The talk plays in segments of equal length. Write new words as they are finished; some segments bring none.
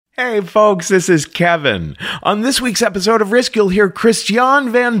Hey folks, this is Kevin. On this week's episode of Risk, you'll hear Christiaan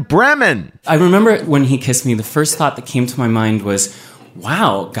van Bremen. I remember when he kissed me, the first thought that came to my mind was,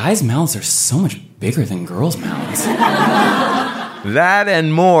 wow, guys' mouths are so much bigger than girls' mouths. That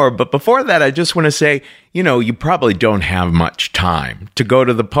and more, but before that, I just want to say, you probably don't have much time to go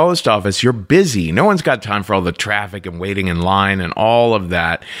to the post office. You're busy. No one's got time for all the traffic and waiting in line and all of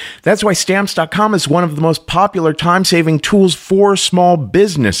that. That's why Stamps.com is one of the most popular time-saving tools for small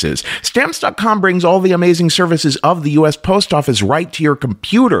businesses. Stamps.com brings all the amazing services of the U.S. Post Office right to your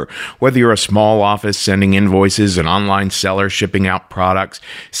computer. Whether you're a small office sending invoices, an online seller shipping out products,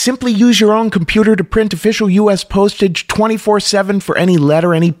 simply use your own computer to print official U.S. postage 24/7 for any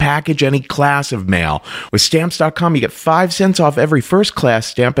letter, any package, any class of mail. With Stamps.com, you get 5 cents off every first-class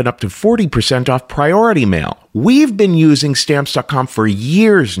stamp and up to 40% off priority mail. We've been using Stamps.com for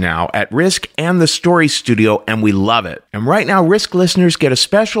years now at Risk and the Story Studio, and we love it. And right now, Risk listeners get a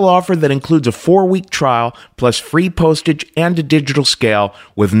special offer that includes a 4-week trial, plus free postage and a digital scale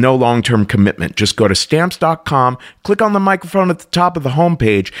with no long-term commitment. Just go to Stamps.com, click on the microphone at the top of the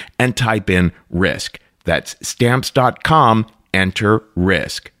homepage, and type in Risk. That's Stamps.com, enter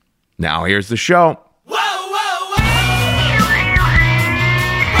Risk. Now here's the show.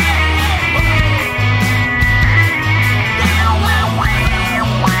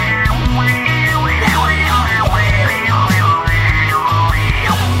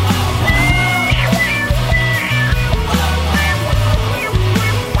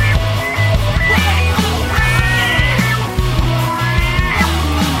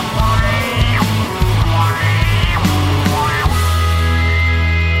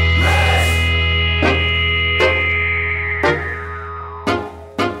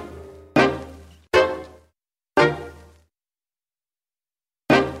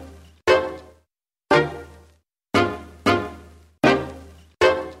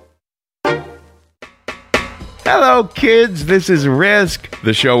 Hello, kids. This is Risk,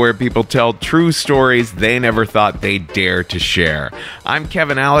 the show where people tell true stories they never thought they'd dare to share. I'm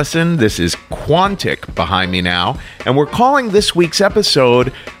Kevin Allison. This is Quantic behind me now, and we're calling this week's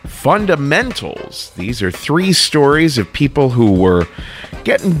episode Fundamentals. These are 3 stories of people who were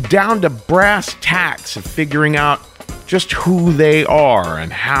getting down to brass tacks of figuring out just who they are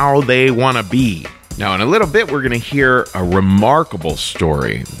and how they want to be. Now, in a little bit, we're going to hear a remarkable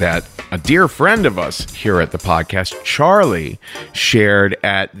story that a dear friend of us here at the podcast, Charlie, shared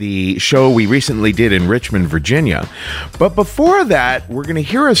at the show we recently did in Richmond, Virginia. But before that, we're going to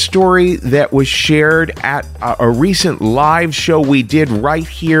hear a story that was shared at a recent live show we did right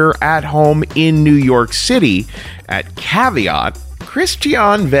here at home in New York City at Caveat.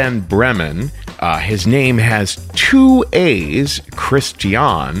 Christiaan van Bremen, his name has 2 A's,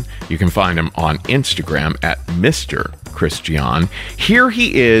 Christiaan. You can find him on Instagram at Mr. Christiaan. Here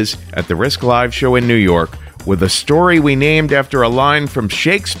he is at the Risk Live show in New York with a story we named after a line from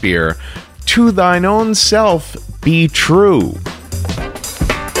Shakespeare, "To thine own self be true."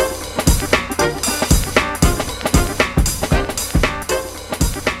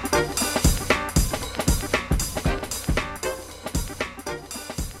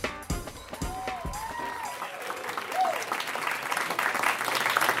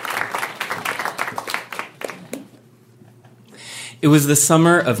 It was the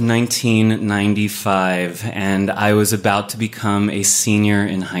summer of 1995, and I was about to become a senior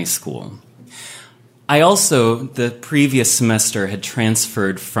in high school. I also, the previous semester, had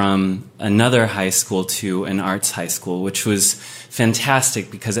transferred from another high school to an arts high school, which was fantastic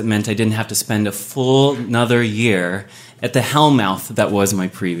because it meant I didn't have to spend a full another year at the hellmouth that was my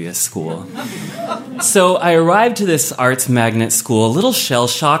previous school. So I arrived to this arts magnet school a little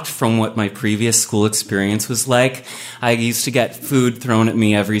shell-shocked from what my previous school experience was like. I used to get food thrown at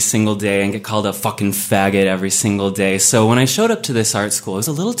me every single day and get called a fucking faggot every single day. So when I showed up to this art school, I was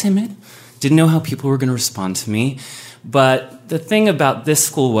a little timid, didn't know how people were going to respond to me. But the thing about this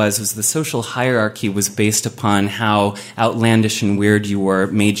school was the social hierarchy was based upon how outlandish and weird you were,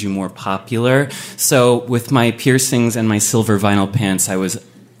 made you more popular. So with my piercings and my silver vinyl pants, I was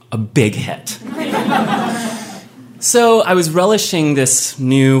a big hit. So I was relishing this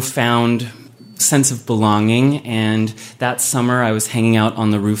newfound sense of belonging, and that summer I was hanging out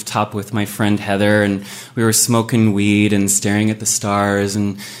on the rooftop with my friend Heather, and we were smoking weed and staring at the stars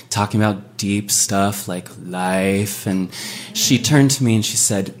and talking about deep stuff like life, and she turned to me and she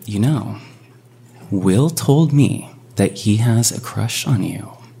said, "You know, Will told me that he has a crush on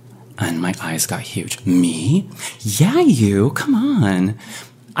you." And my eyes got huge. "Me? Yeah, you. Come on.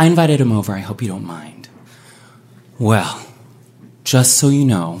 I invited him over. I hope you don't mind." Well, just so you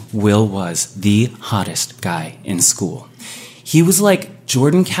know, Will was the hottest guy in school. He was like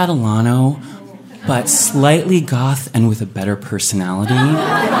Jordan Catalano, but slightly goth and with a better personality.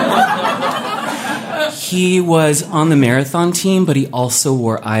 He was on the marathon team, but he also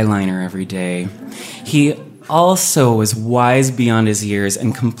wore eyeliner every day. He also was wise beyond his years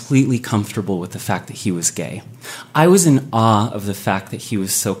and completely comfortable with the fact that he was gay. I was in awe of the fact that he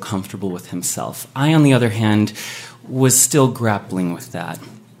was so comfortable with himself. I, on the other hand, was still grappling with that.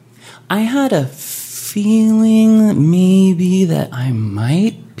 I had a feeling maybe that I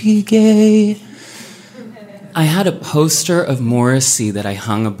might be gay. I had a poster of Morrissey that I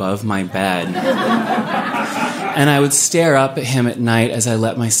hung above my bed. And I would stare up at him at night as I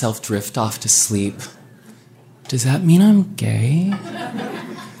let myself drift off to sleep. Does that mean I'm gay?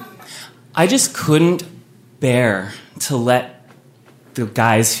 I just couldn't bear to let the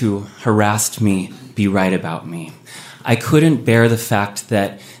guys who harassed me be right about me. I couldn't bear the fact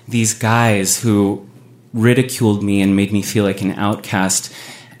that these guys who ridiculed me and made me feel like an outcast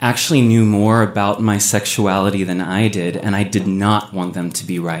actually knew more about my sexuality than I did, and I did not want them to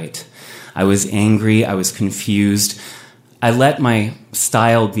be right. I was angry, I was confused. I let my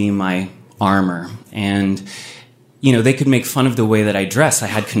style be my armor, and they could make fun of the way that I dress. I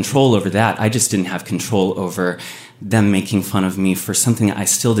had control over that. I just didn't have control over them making fun of me for something I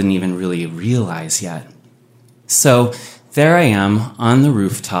still didn't even really realize yet. So there I am on the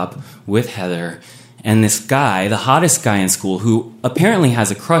rooftop with Heather, and this guy, the hottest guy in school, who apparently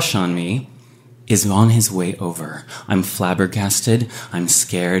has a crush on me, is on his way over. I'm flabbergasted, I'm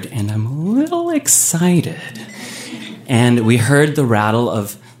scared, and I'm a little excited. And we heard the rattle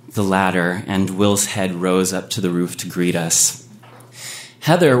of the ladder, and Will's head rose up to the roof to greet us.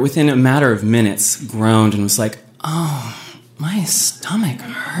 Heather, within a matter of minutes, groaned and was like, "Oh, my stomach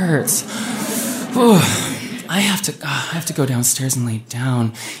hurts. I have to go downstairs and lay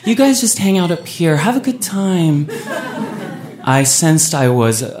down. You guys just hang out up here. Have a good time." I sensed I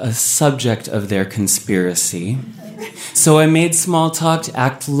was a subject of their conspiracy. So I made small talk to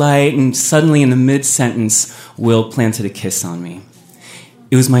act light, and suddenly in the mid-sentence, Will planted a kiss on me.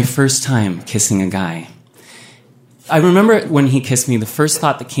 It was my first time kissing a guy. I remember when he kissed me, the first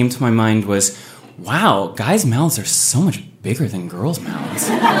thought that came to my mind was, wow, guys' mouths are so much bigger than girls' mouths.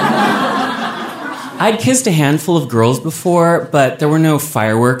 I'd kissed a handful of girls before, but there were no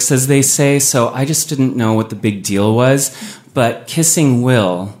fireworks, as they say, so I just didn't know what the big deal was. But kissing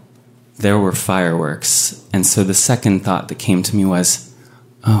Will, there were fireworks. And so the second thought that came to me was,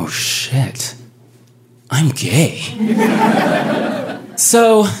 oh shit, I'm gay.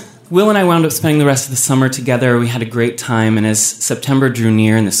 So Will and I wound up spending the rest of the summer together. We had a great time, and as September drew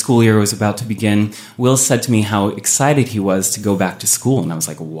near and the school year was about to begin, Will said to me how excited he was to go back to school, and I was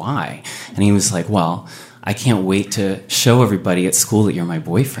like, why? And he was like, well, I can't wait to show everybody at school that you're my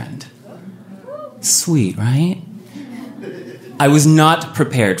boyfriend. Sweet, right? I was not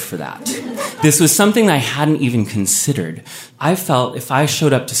prepared for that. This was something I hadn't even considered. I felt if I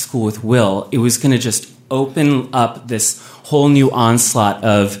showed up to school with Will, it was going to just open up this whole new onslaught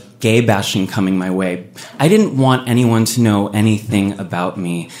of gay bashing coming my way. I didn't want anyone to know anything about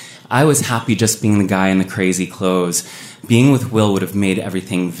me. I was happy just being the guy in the crazy clothes. Being with Will would have made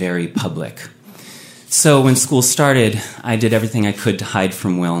everything very public. So when school started, I did everything I could to hide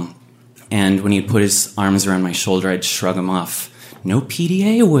from Will. And when he'd put his arms around my shoulder, I'd shrug him off. No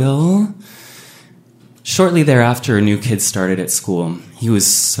PDA, Will. Shortly thereafter, a new kid started at school. He was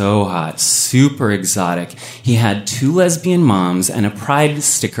so hot, super exotic. He had 2 lesbian moms and a pride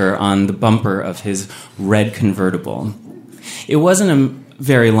sticker on the bumper of his red convertible. It wasn't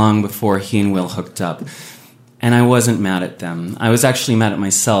very long before he and Will hooked up, and I wasn't mad at them. I was actually mad at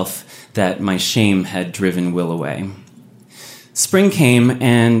myself that my shame had driven Will away. Spring came,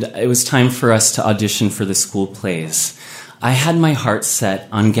 and it was time for us to audition for the school plays. I had my heart set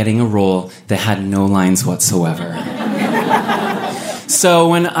on getting a role that had no lines whatsoever. So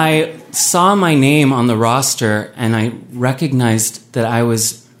when I saw my name on the roster and I recognized that I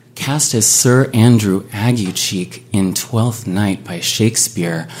was cast as Sir Andrew Aguecheek in Twelfth Night by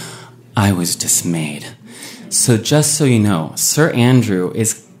Shakespeare, I was dismayed. So just so you know, Sir Andrew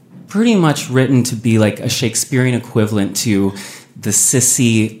is pretty much written to be like a Shakespearean equivalent to the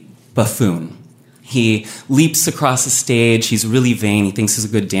sissy buffoon. He leaps across the stage, he's really vain, he thinks he's a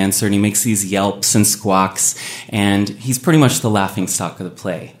good dancer, and he makes these yelps and squawks, and he's pretty much the laughingstock of the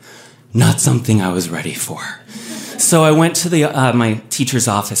play. Not something I was ready for. So I went to my teacher's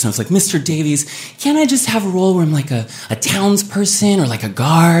office, and I was like, Mr. Davies, can't I just have a role where I'm like a townsperson or like a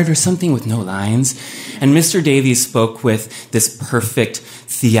guard or something with no lines? And Mr. Davies spoke with this perfect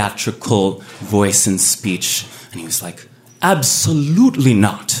theatrical voice and speech, and he was like, "Absolutely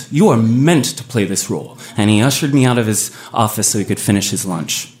not. You are meant to play this role." And he ushered me out of his office so he could finish his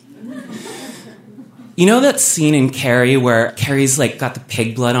lunch. You know that scene in Carrie where Carrie's like got the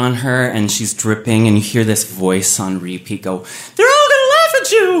pig blood on her and she's dripping and you hear this voice on repeat go, "They're all gonna laugh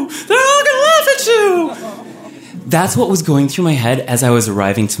at you! They're all gonna laugh at you!" That's what was going through my head as I was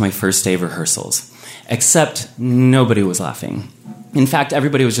arriving to my first day of rehearsals. Except nobody was laughing. In fact,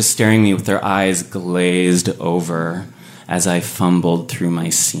 everybody was just staring at me with their eyes glazed over as I fumbled through my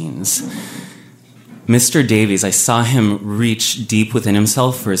scenes. Mr. Davies, I saw him reach deep within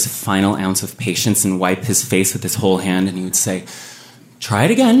himself for his final ounce of patience and wipe his face with his whole hand, and he would say, "Try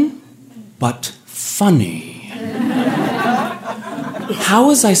it again, but funny." How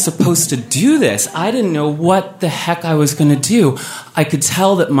was I supposed to do this? I didn't know what the heck I was going to do. I could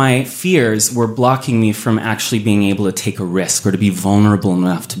tell that my fears were blocking me from actually being able to take a risk or to be vulnerable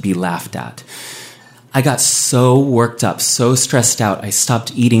enough to be laughed at. I got so worked up, so stressed out, I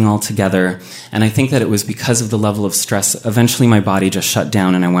stopped eating altogether, and I think that it was because of the level of stress. Eventually my body just shut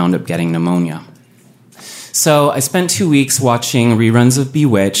down and I wound up getting pneumonia. So I spent 2 weeks watching reruns of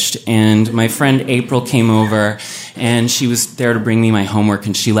Bewitched, and my friend April came over, and she was there to bring me my homework,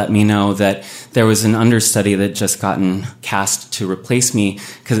 and she let me know that there was an understudy that had just gotten cast to replace me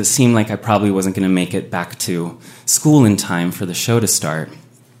because it seemed like I probably wasn't going to make it back to school in time for the show to start.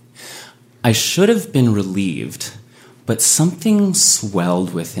 I should have been relieved, but something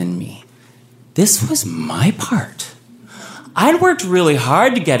swelled within me. This was my part. I'd worked really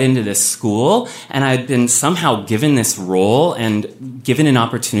hard to get into this school, and I'd been somehow given this role and given an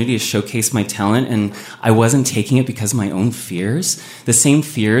opportunity to showcase my talent, and I wasn't taking it because of my own fears, the same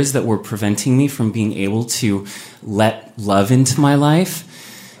fears that were preventing me from being able to let love into my life.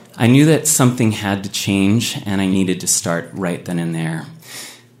 I knew that something had to change, and I needed to start right then and there.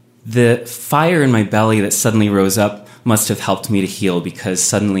 The fire in my belly that suddenly rose up must have helped me to heal, because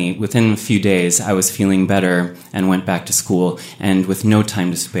suddenly, within a few days, I was feeling better and went back to school, and with no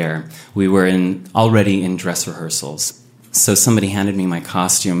time to spare, we were already in dress rehearsals. So somebody handed me my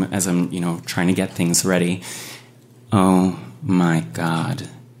costume as I'm, trying to get things ready. Oh my God.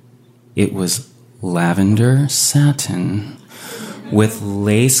 It was lavender satin with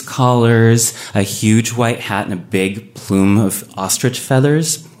lace collars, a huge white hat, and a big plume of ostrich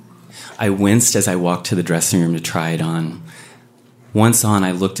feathers. I winced as I walked to the dressing room to try it on. Once on,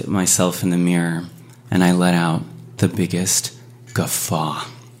 I looked at myself in the mirror, and I let out the biggest guffaw.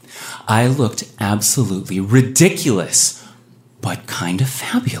 I looked absolutely ridiculous, but kind of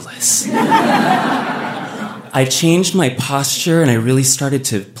fabulous. I changed my posture, and I really started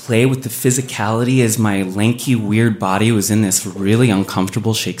to play with the physicality as my lanky, weird body was in this really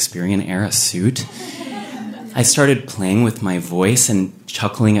uncomfortable Shakespearian-era suit. I started playing with my voice and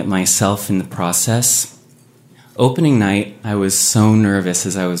chuckling at myself in the process. Opening night, I was so nervous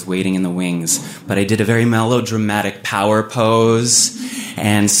as I was waiting in the wings, but I did a very melodramatic power pose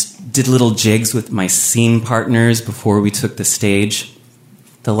and did little jigs with my scene partners before we took the stage.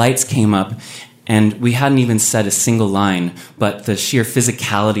 The lights came up, and we hadn't even said a single line, but the sheer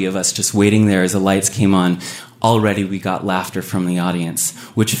physicality of us just waiting there as the lights came on, already we got laughter from the audience,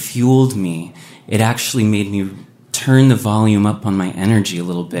 which fueled me. It actually made me turn the volume up on my energy a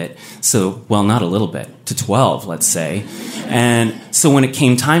little bit. So, well, not a little bit, to 12, let's say. And so when it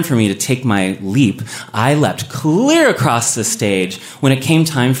came time for me to take my leap, I leapt clear across the stage. When it came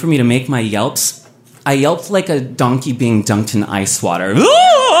time for me to make my yelps, I yelped like a donkey being dunked in ice water.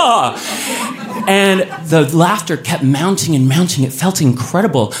 And the laughter kept mounting and mounting. It felt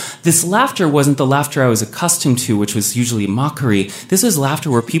incredible. This laughter wasn't the laughter I was accustomed to, which was usually mockery. This was laughter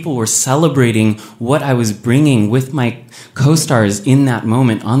where people were celebrating what I was bringing with my co-stars in that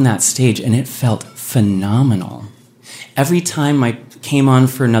moment on that stage, and it felt phenomenal. Every time I came on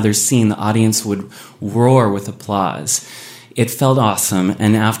for another scene, the audience would roar with applause. It felt awesome,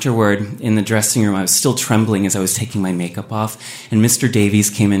 and afterward, in the dressing room, I was still trembling as I was taking my makeup off, and Mr. Davies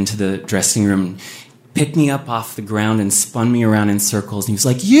came into the dressing room, picked me up off the ground, and spun me around in circles, and he was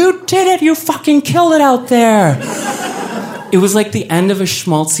like, "You did it! You fucking killed it out there!" It was like the end of a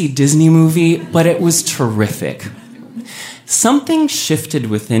schmaltzy Disney movie, but it was terrific. Something shifted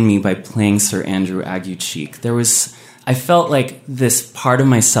within me by playing Sir Andrew Aguecheek. I felt like this part of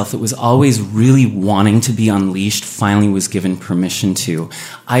myself that was always really wanting to be unleashed finally was given permission to.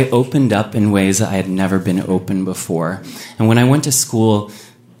 I opened up in ways that I had never been open before. And when I went to school,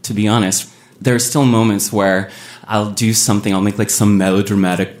 to be honest, there are still moments where I'll do something, I'll make like some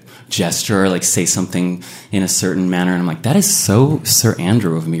melodramatic gesture or like say something in a certain manner, and I'm like, that is so Sir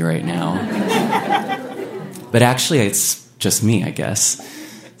Andrew of me right now. But actually, it's just me, I guess.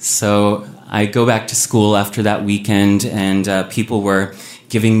 So I go back to school after that weekend, and people were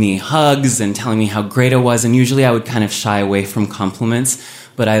giving me hugs and telling me how great I was, and usually I would kind of shy away from compliments,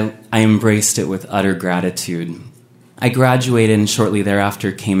 but I embraced it with utter gratitude. I graduated and shortly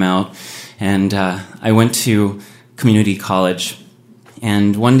thereafter came out, and I went to community college.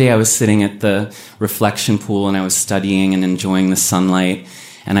 And one day I was sitting at the reflection pool and I was studying and enjoying the sunlight,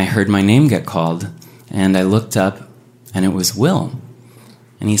 and I heard my name get called. And I looked up, and it was Will.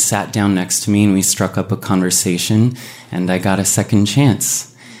 And he sat down next to me, and we struck up a conversation, and I got a second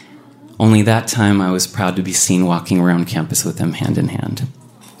chance. Only that time I was proud to be seen walking around campus with him hand in hand.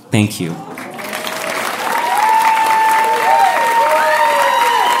 Thank you.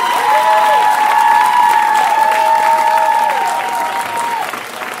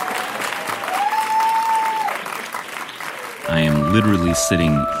 I am literally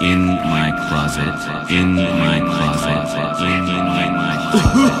sitting in my closet, in my closet, in my closet.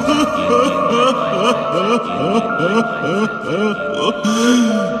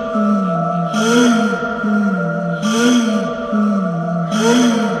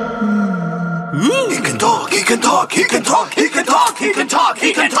 He can talk, he can talk, he can talk, he can talk, he can talk,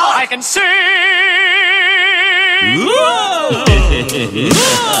 he can talk. I can sing.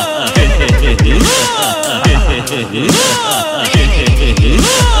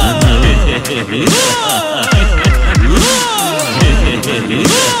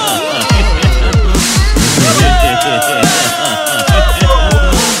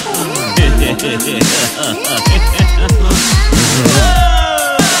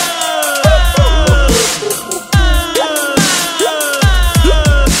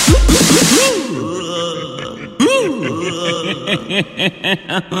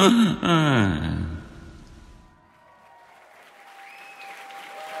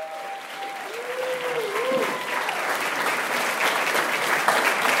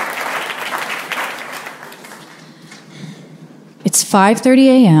 It's 5:30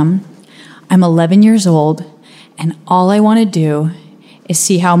 a.m. I'm 11 years old, and all I want to do is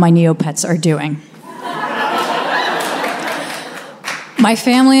see how my Neopets are doing. My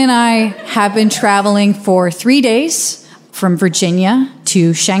family and I have been traveling for 3 days from Virginia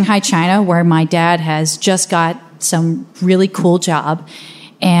to Shanghai, China, where my dad has just got some really cool job.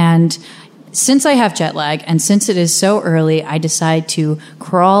 And since I have jet lag, and since it is so early, I decide to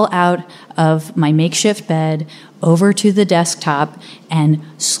crawl out of my makeshift bed over to the desktop and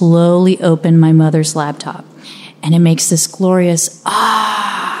slowly open my mother's laptop. And it makes this glorious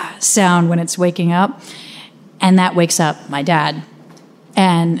sound when it's waking up. And that wakes up my dad.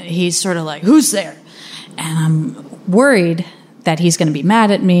 And he's sort of like, "Who's there?" And I'm worried that he's going to be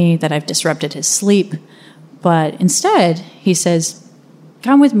mad at me, that I've disrupted his sleep. But instead, he says,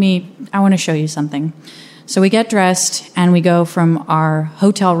 "Come with me. I want to show you something." So we get dressed and we go from our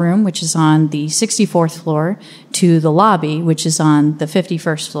hotel room, which is on the 64th floor, to the lobby, which is on the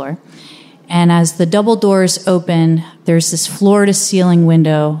 51st floor. And as the double doors open, there's this floor-to-ceiling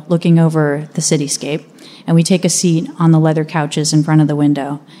window looking over the cityscape. And we take a seat on the leather couches in front of the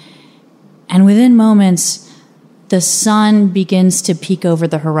window. And within moments, the sun begins to peek over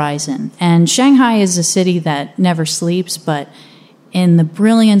the horizon. And Shanghai is a city that never sleeps, but in the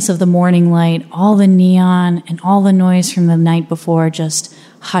brilliance of the morning light, all the neon and all the noise from the night before just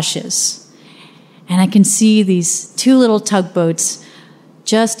hushes. And I can see these two little tugboats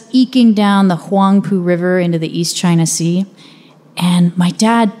just eking down the Huangpu River into the East China Sea. And my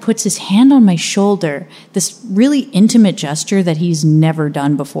dad puts his hand on my shoulder, this really intimate gesture that he's never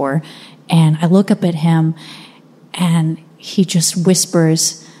done before. And I look up at him, and he just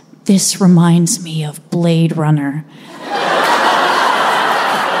whispers, "This reminds me of Blade Runner."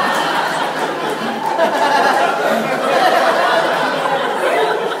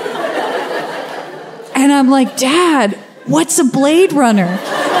 And I'm like, "Dad, what's a Blade Runner?"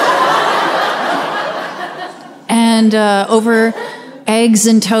 And over eggs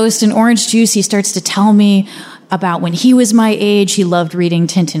and toast and orange juice, he starts to tell me about when he was my age, he loved reading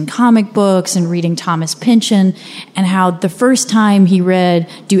Tintin comic books and reading Thomas Pynchon, and how the first time he read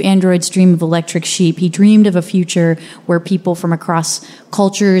Do Androids Dream of Electric Sheep, he dreamed of a future where people from across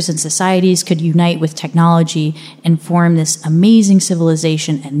cultures and societies could unite with technology and form this amazing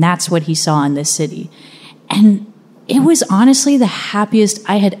civilization, and that's what he saw in this city. And it was honestly the happiest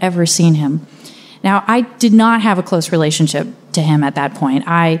I had ever seen him. Now, I did not have a close relationship to him at that point.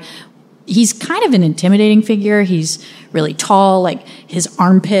 He's kind of an intimidating figure. He's really tall, like his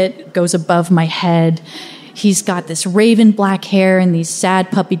armpit goes above my head. He's got this raven black hair and these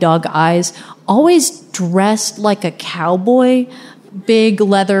sad puppy dog eyes, always dressed like a cowboy, big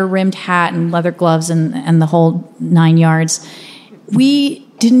leather rimmed hat and leather gloves and the whole 9 yards. We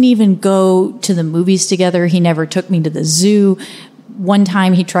didn't even go to the movies together. He never took me to the zoo. One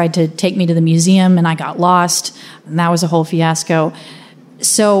time he tried to take me to the museum and I got lost, and that was a whole fiasco.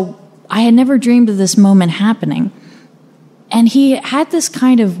 So I had never dreamed of this moment happening. And he had this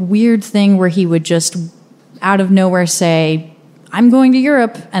kind of weird thing where he would just out of nowhere say, I'm going to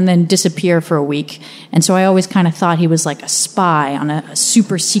Europe, and then disappear for a week. And so I always kind of thought he was like a spy on a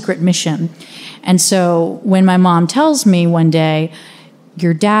super secret mission. And so when my mom tells me one day,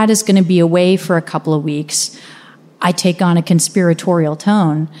 your dad is going to be away for a couple of weeks, I take on a conspiratorial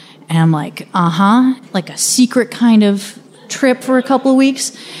tone. And I'm like, like a secret kind of trip for a couple of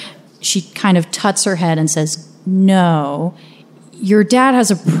weeks. She kind of tuts her head and says, no, your dad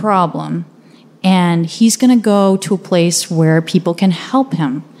has a problem. And he's going to go to a place where people can help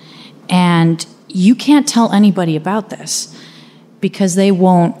him. And you can't tell anybody about this because they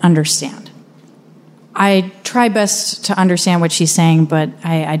won't understand. I try best to understand what she's saying, but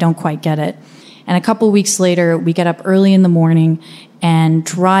I don't quite get it. And a couple weeks later, we get up early in the morning and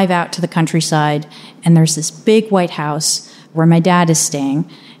drive out to the countryside. And there's this big white house where my dad is staying.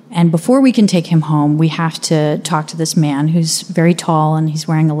 And before we can take him home, we have to talk to this man who's very tall and he's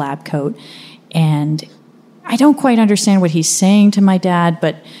wearing a lab coat. And I don't quite understand what he's saying to my dad,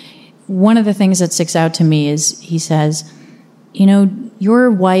 but one of the things that sticks out to me is he says, you know, your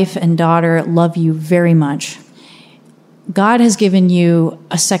wife and daughter love you very much. God has given you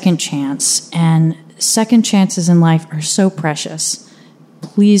a second chance, and second chances in life are so precious.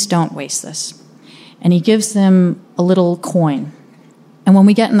 Please don't waste this. And he gives them a little coin. And when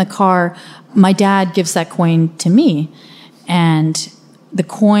we get in the car, my dad gives that coin to me, and the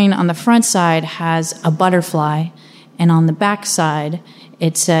coin on the front side has a butterfly, and on the back side,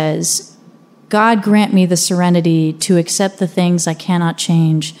 it says, God grant me the serenity to accept the things I cannot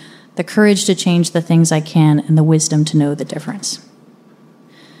change, the courage to change the things I can, and the wisdom to know the difference.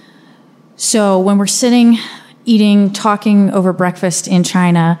 So when we're sitting, eating, talking over breakfast in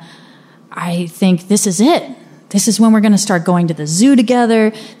China, I think this is it. This is when we're going to start going to the zoo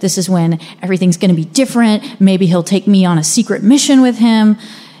together. This is when everything's going to be different. Maybe he'll take me on a secret mission with him.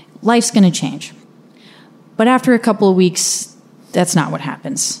 Life's going to change. But after a couple of weeks, that's not what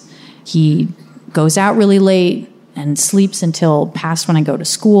happens. He goes out really late and sleeps until past when I go to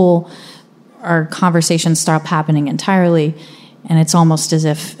school. Our conversations stop happening entirely, and it's almost as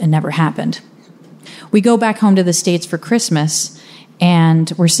if it never happened. We go back home to the States for Christmas,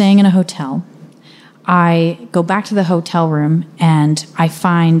 and we're staying in a hotel. I go back to the hotel room, and I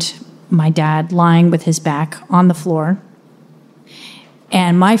find my dad lying with his back on the floor.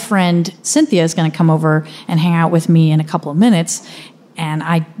 And my friend Cynthia is going to come over and hang out with me in a couple of minutes, and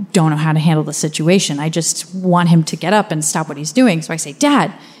I don't know how to handle the situation. I just want him to get up and stop what he's doing. So I say,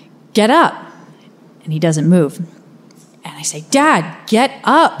 Dad, get up. And he doesn't move. And I say, Dad, get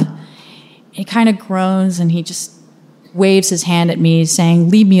up. He kind of groans, and he just waves his hand at me, saying,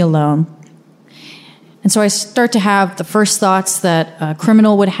 leave me alone. And so I start to have the first thoughts that a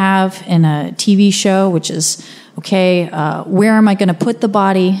criminal would have in a TV show, which is, okay, where am I going to put the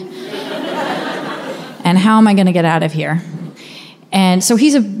body? And how am I going to get out of here? And so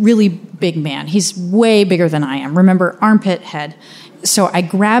he's a really big man. He's way bigger than I am. Remember, armpit head. So I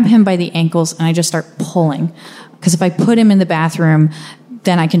grab him by the ankles and I just start pulling. Because if I put him in the bathroom,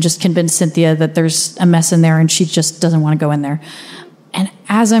 then I can just convince Cynthia that there's a mess in there and she just doesn't want to go in there. And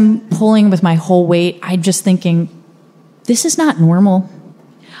as I'm pulling with my whole weight, I'm just thinking, this is not normal.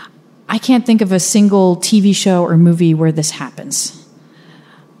 I can't think of a single TV show or movie where this happens.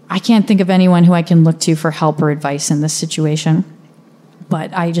 I can't think of anyone who I can look to for help or advice in this situation.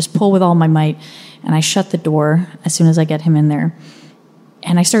 But I just pull with all my might, and I shut the door as soon as I get him in there.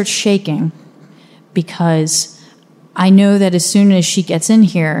 And I start shaking because I know that as soon as she gets in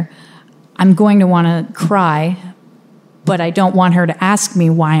here, I'm going to want to cry, but I don't want her to ask me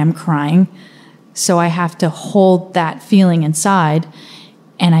why I'm crying. So I have to hold that feeling inside,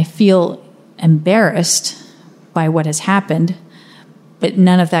 and I feel embarrassed by what has happened, but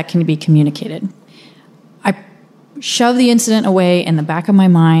none of that can be communicated. I shove the incident away in the back of my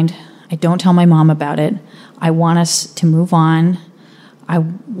mind. I don't tell my mom about it. I want us to move on. I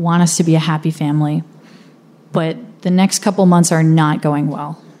want us to be a happy family. But the next couple months are not going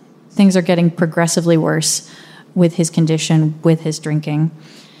well. Things are getting progressively worse with his condition, with his drinking.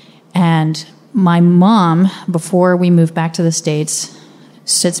 And my mom, before we moved back to the States,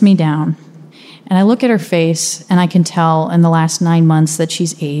 sits me down. And I look at her face, and I can tell in the last 9 months that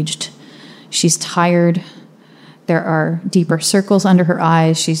she's aged. She's tired. There are deeper circles under her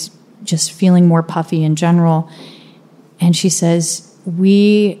eyes. She's just feeling more puffy in general. And she says,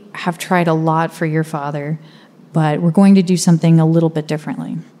 we have tried a lot for your father, but we're going to do something a little bit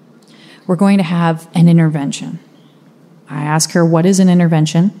differently. We're going to have an intervention. I ask her, what is an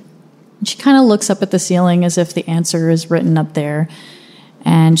intervention? And she kind of looks up at the ceiling as if the answer is written up there.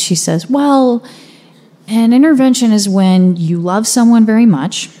 And she says, well, an intervention is when you love someone very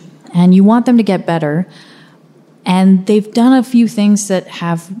much and you want them to get better, and they've done a few things that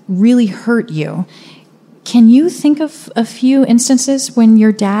have really hurt you. Can you think of a few instances when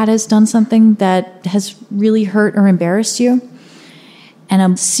your dad has done something that has really hurt or embarrassed you? And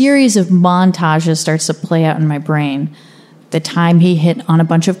a series of montages starts to play out in my brain. The time he hit on a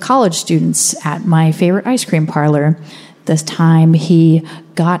bunch of college students at my favorite ice cream parlor. This time he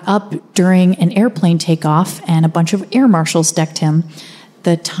got up during an airplane takeoff and a bunch of air marshals decked him.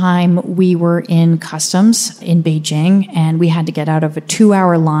 The time we were in customs in Beijing and we had to get out of a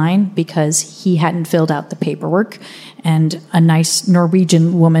 2-hour line because he hadn't filled out the paperwork, and a nice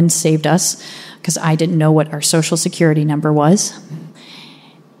Norwegian woman saved us because I didn't know what our social security number was.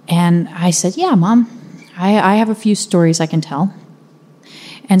 And I said, yeah, Mom, I have a few stories I can tell.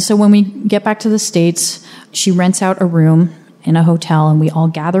 And so when we get back to the States, she rents out a room in a hotel, and we all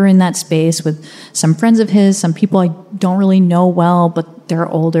gather in that space with some friends of his, some people I don't really know well, but they're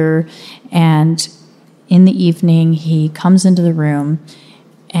older. And in the evening, he comes into the room,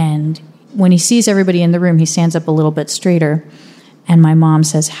 and when he sees everybody in the room, he stands up a little bit straighter, and my mom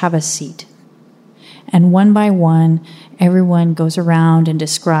says, have a seat. And one by one, everyone goes around and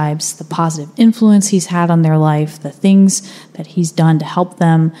describes the positive influence he's had on their life, the things that he's done to help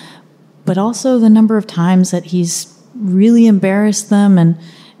them, but also the number of times that he's really embarrassed them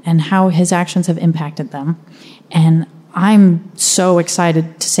and how his actions have impacted them. And I'm so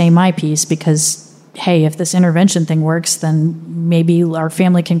excited to say my piece because, hey, if this intervention thing works, then maybe our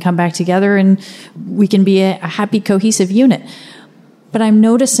family can come back together and we can be a happy, cohesive unit. But I'm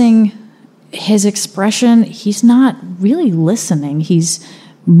noticing his expression, he's not really listening. He's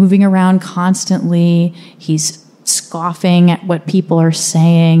moving around constantly. He's scoffing at what people are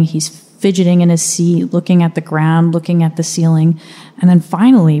saying. He's fidgeting in his seat, looking at the ground, looking at the ceiling. And then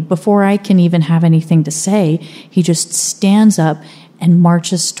finally, before I can even have anything to say, he just stands up and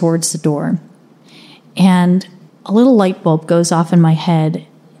marches towards the door. And a little light bulb goes off in my head.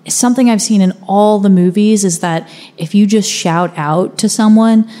 Something I've seen in all the movies is that if you just shout out to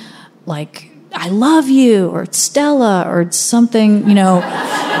someone, like, I love you, or Stella, or something,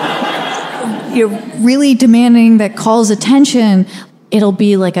 you're really demanding that calls attention, it'll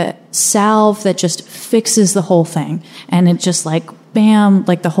be like a salve that just fixes the whole thing. And it just like, bam,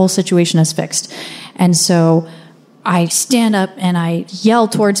 like the whole situation is fixed. And so I stand up and I yell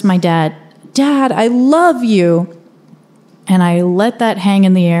towards my dad, Dad, I love you. And I let that hang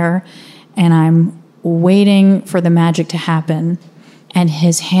in the air, and I'm waiting for the magic to happen. And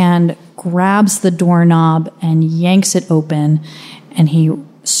his hand grabs the doorknob and yanks it open, and he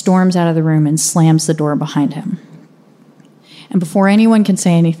storms out of the room and slams the door behind him. And before anyone can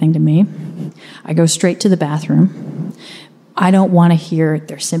say anything to me, I go straight to the bathroom. I don't want to hear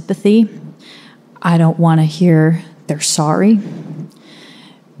their sympathy. I don't want to hear they're sorry.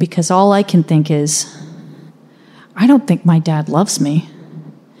 Because all I can think is, I don't think my dad loves me.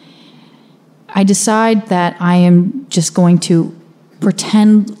 I decide that I am just going to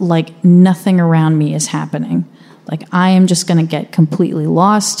pretend like nothing around me is happening. Like I am just going to get completely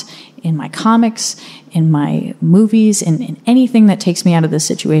lost in my comics, in my movies, in anything that takes me out of this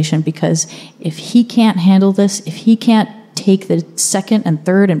situation, because if he can't handle this, if he can't take the second and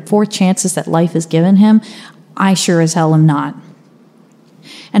third and fourth chances that life has given him, I sure as hell am not.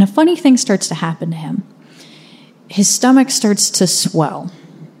 And a funny thing starts to happen to him. His stomach starts to swell.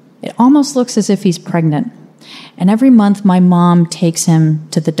 It almost looks as if he's pregnant. And every month my mom takes him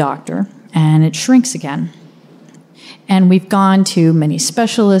to the doctor, and it shrinks again. And we've gone to many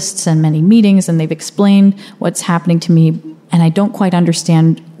specialists and many meetings, and they've explained what's happening to me, and I don't quite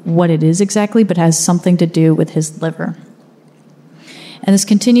understand what it is exactly, but it has something to do with his liver. And this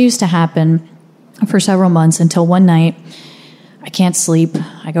continues to happen for several months until one night, I can't sleep.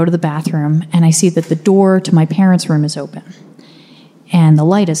 I go to the bathroom, and I see that the door to my parents' room is open, and the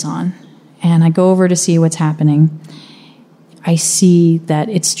light is on. And I go over to see what's happening. I see that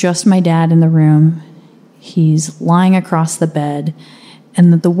it's just my dad in the room. He's lying across the bed,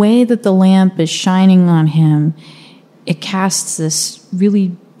 and that the way that the lamp is shining on him, it casts this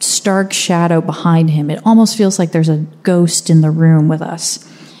really stark shadow behind him. It almost feels like there's a ghost in the room with us.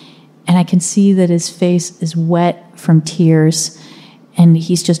 And I can see that his face is wet from tears, and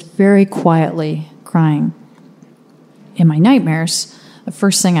he's just very quietly crying. In my nightmares, the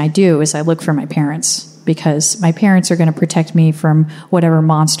first thing I do is I look for my parents, because my parents are going to protect me from whatever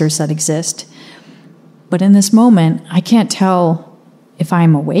monsters that exist. But in this moment, I can't tell if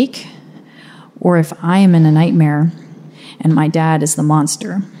I'm awake or if I am in a nightmare and my dad is the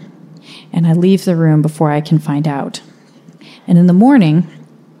monster. And I leave the room before I can find out. And in the morning,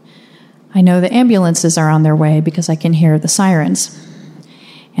 I know the ambulances are on their way because I can hear the sirens.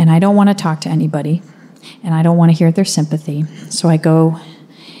 And I don't want to talk to anybody, and I don't want to hear their sympathy. So I go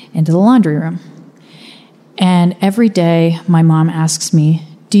into the laundry room. And every day, my mom asks me,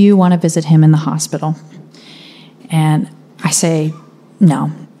 do you want to visit him in the hospital? And I say,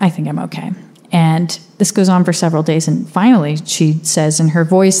 no, I think I'm okay. And this goes on for several days. And finally, she says in her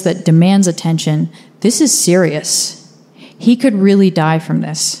voice that demands attention, this is serious. He could really die from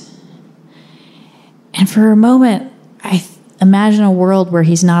this. And for a moment, I imagine a world where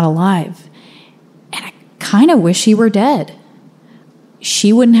he's not alive. And I kind of wish he were dead.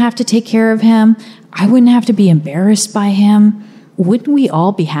 She wouldn't have to take care of him. I wouldn't have to be embarrassed by him. Wouldn't we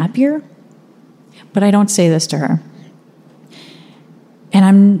all be happier? But I don't say this to her. And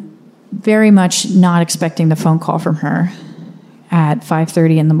I'm very much not expecting the phone call from her at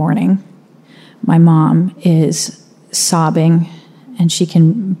 5:30 in the morning. My mom is sobbing, and she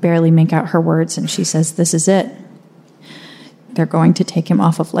can barely make out her words, and she says, this is it. They're going to take him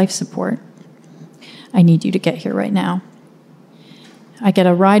off of life support. I need you to get here right now. I get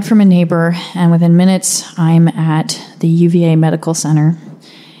a ride from a neighbor, and within minutes, I'm at the UVA Medical Center,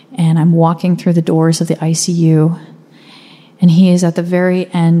 and I'm walking through the doors of the ICU, and he is at the very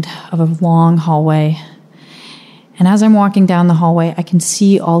end of a long hallway. And as I'm walking down the hallway, I can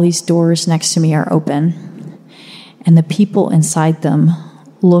see all these doors next to me are open, and the people inside them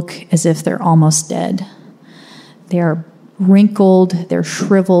look as if they're almost dead. They are wrinkled, they're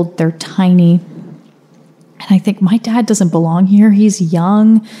shriveled, they're tiny. And I think, my dad doesn't belong here. He's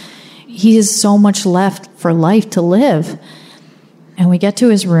young. He has so much left for life to live. And we get to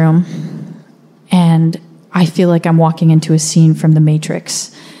his room, and I feel like I'm walking into a scene from The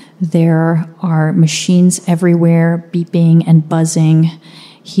Matrix. There are machines everywhere, beeping and buzzing.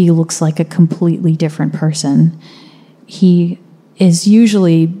 He looks like a completely different person. He is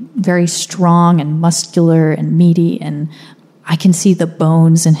usually very strong and muscular and meaty, and I can see the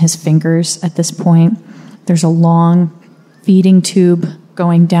bones in his fingers at this point. There's a long feeding tube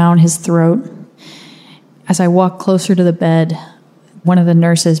going down his throat. As I walk closer to the bed, one of the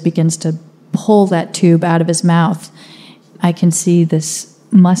nurses begins to pull that tube out of his mouth. I can see this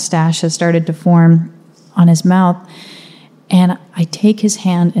mustache has started to form on his mouth, and I take his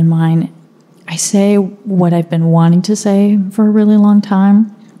hand in mine. I say what I've been wanting to say for a really long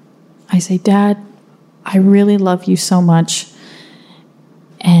time. I say, Dad, I really love you so much.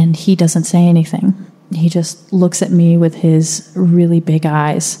 And he doesn't say anything. He just looks at me with his really big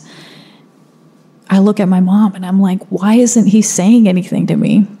eyes. I look at my mom and I'm like, why isn't he saying anything to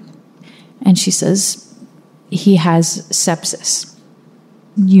me? And she says, he has sepsis.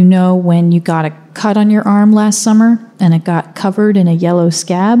 You know, when you got a cut on your arm last summer and it got covered in a yellow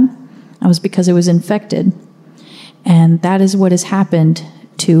scab? That was because it was infected. And that is what has happened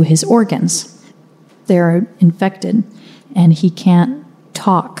to his organs. They're infected, and he can't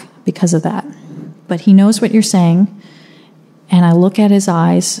talk because of that. But he knows what you're saying, and I look at his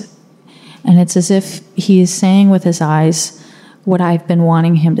eyes, and it's as if he is saying with his eyes what I've been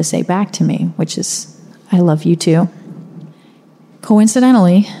wanting him to say back to me, which is, I love you too.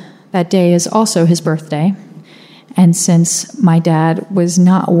 Coincidentally, that day is also his birthday, and since my dad was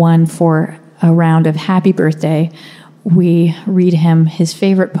not one for a round of happy birthday, we read him his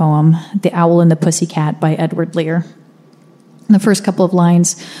favorite poem, The Owl and the Pussycat by Edward Lear. The first couple of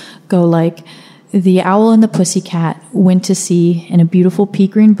lines go like, the owl and the pussycat went to sea in a beautiful pea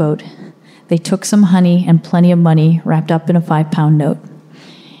green boat. They took some honey and plenty of money wrapped up in a 5-pound note.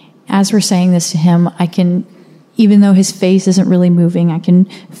 As we're saying this to him, I can, even though his face isn't really moving, I can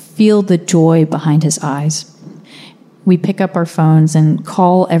feel the joy behind his eyes. We pick up our phones and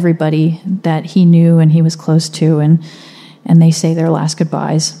call everybody that he knew and he was close to, and they say their last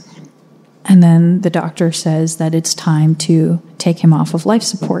goodbyes. And then the doctor says that it's time to take him off of life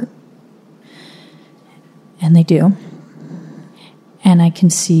support. And they do. And I can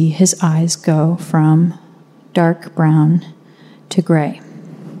see his eyes go from dark brown to gray.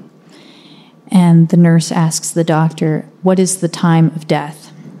 And the nurse asks the doctor, what is the time of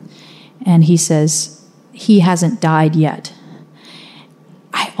death? And he says, he hasn't died yet.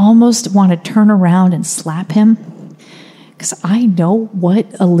 I almost want to turn around and slap him, because I know what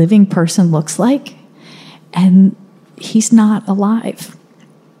a living person looks like, and he's not alive.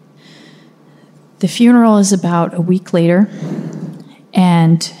 The funeral is about a week later,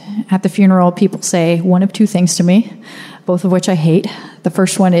 and at the funeral, people say one of two things to me. both of which I hate. The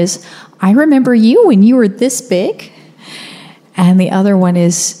first one is, I remember you when you were this big. And the other one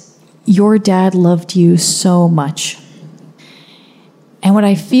is, your dad loved you so much. And what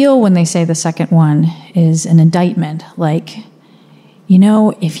I feel when they say the second one is an indictment. Like,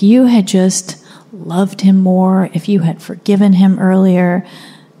 if you had just loved him more, if you had forgiven him earlier,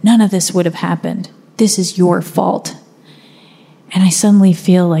 none of this would have happened. This is your fault. And I suddenly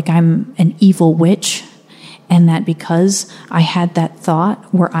feel like I'm an evil witch, and that because I had that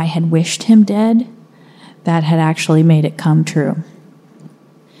thought where I had wished him dead, that had actually made it come true.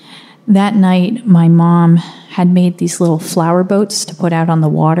 That night, my mom had made these little flower boats to put out on the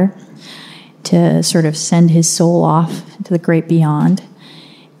water to sort of send his soul off to the great beyond.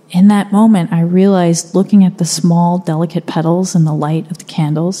 In that moment, I realized, looking at the small, delicate petals in the light of the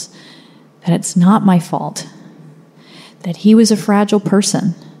candles, that it's not my fault, that he was a fragile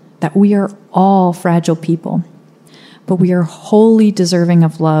person, that we are all fragile people, but we are wholly deserving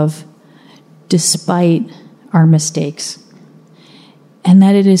of love despite our mistakes, and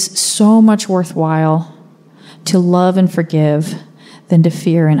that it is so much worthwhile to love and forgive than to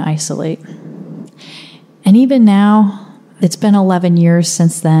fear and isolate. And even now, it's been 11 years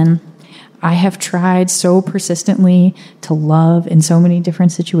since then, I have tried so persistently to love in so many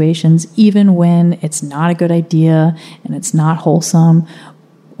different situations, even when it's not a good idea and it's not wholesome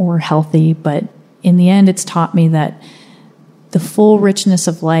or healthy. But in the end, it's taught me that the full richness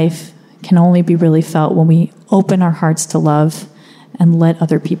of life can only be really felt when we open our hearts to love and let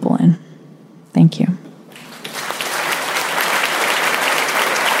other people in. Thank you.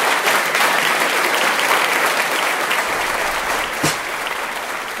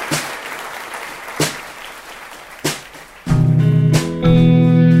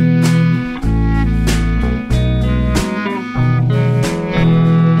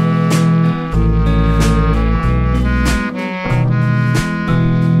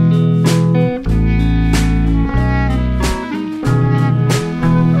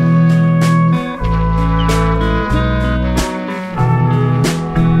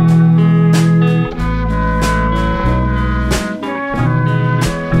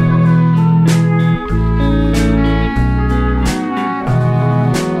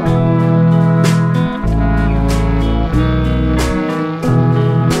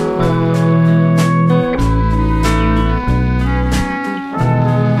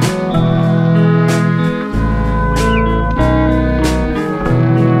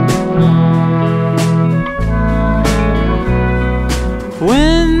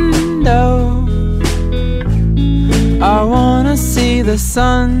 The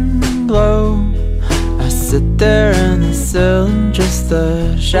sun glow. I sit there in the sill and just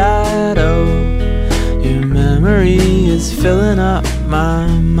a shadow. Your memory is filling up my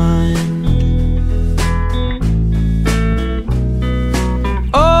mind.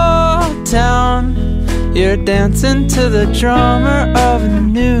 Oh, town, you're dancing to the drummer of a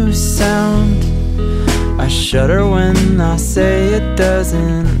new sound. I shudder when I say it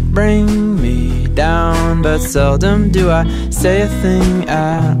doesn't bring me down, but seldom do I say a thing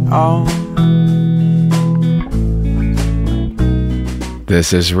at all.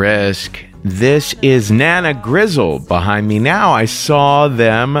 This is Risk. This is Nana Grizzle behind me now. I saw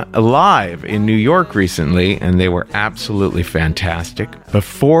them live in New York recently, and they were absolutely fantastic.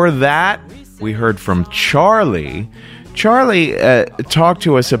 Before that, we heard from Charlie. Charlie talked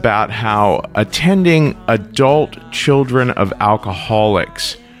to us about how attending adult children of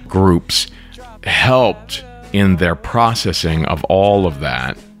alcoholics groups helped in their processing of all of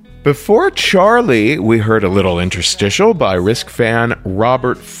that. Before Charlie, we heard a little interstitial by Risk fan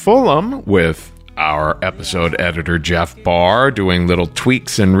Robert Fulham with our episode editor Jeff Barr doing little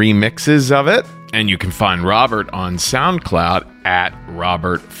tweaks and remixes of it. And you can find Robert on SoundCloud at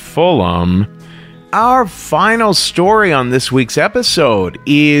Robert Fulham. Our final story on this week's episode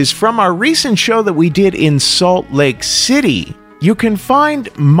is from our recent show that we did in Salt Lake City. You can find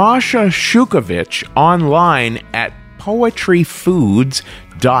Masha Shukovich online at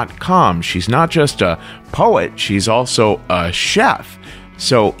poetryfoods.com. She's not just a poet, she's also a chef.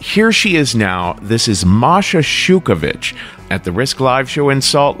 So here she is now. This is Masha Shukovich at the Risk Live show in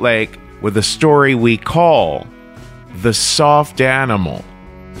Salt Lake with a story we call The Soft Animal.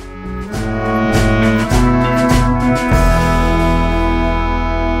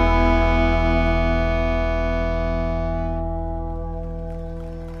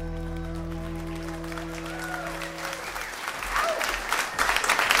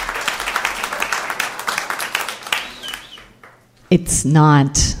 It's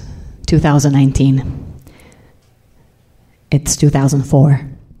not 2019. It's 2004.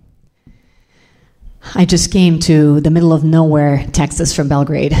 I just came to the middle of nowhere, Texas, from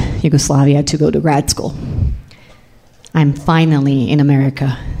Belgrade, Yugoslavia, to go to grad school. I'm finally in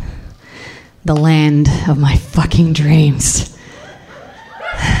America, the land of my fucking dreams.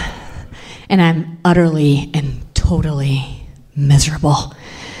 And I'm utterly and totally miserable.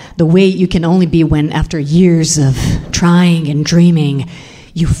 The way you can only be when, after years of trying and dreaming,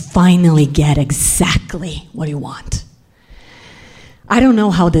 you finally get exactly what you want. I don't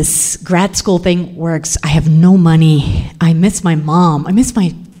know how this grad school thing works. I have no money. I miss my mom. I miss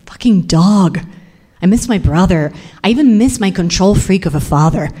my fucking dog. I miss my brother. I even miss my control freak of a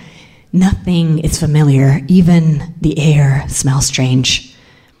father. Nothing is familiar. Even the air smells strange.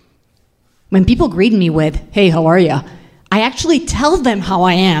 When people greet me with, "Hey, how are you?" I actually tell them how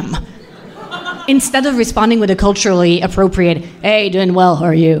I am. Instead of responding with a culturally appropriate, "Hey, doing well, how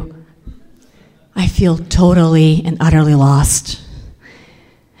are you?" I feel totally and utterly lost.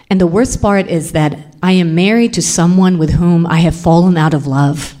 And the worst part is that I am married to someone with whom I have fallen out of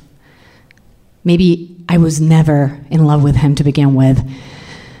love. Maybe I was never in love with him to begin with.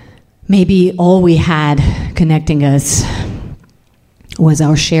 Maybe all we had connecting us was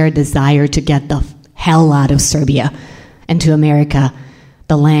our shared desire to get the hell out of Serbia and to America,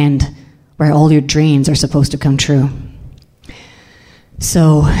 the land where all your dreams are supposed to come true.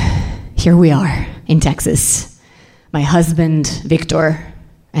 So here we are in Texas, my husband, Victor,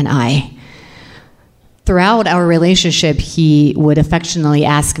 and I. Throughout our relationship, he would affectionately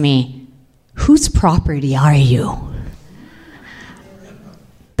ask me, "Whose property are you?"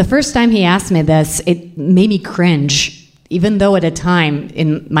 The first time he asked me this, it made me cringe, even though at a time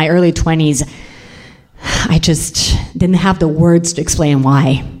in my early 20s, I just didn't have the words to explain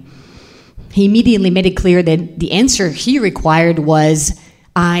why. He immediately made it clear that the answer he required was,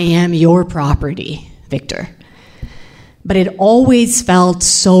 "I am your property, Victor." But it always felt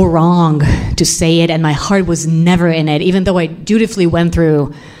so wrong to say it, and my heart was never in it, even though I dutifully went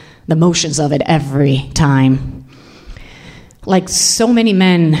through the motions of it every time. Like so many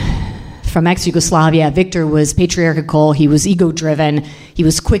men from ex-Yugoslavia, Victor was patriarchal, he was ego-driven, he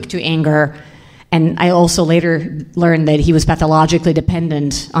was quick to anger, and I also later learned that he was pathologically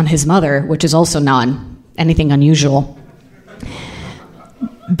dependent on his mother, which is also not anything unusual.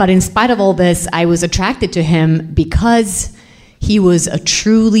 But in spite of all this, I was attracted to him because he was a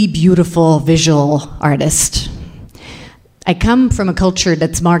truly beautiful visual artist. I come from a culture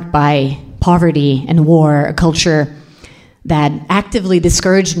that's marked by poverty and war, a culture that actively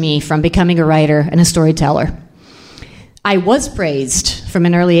discouraged me from becoming a writer and a storyteller. I was praised from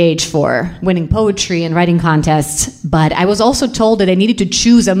an early age for winning poetry and writing contests, but I was also told that I needed to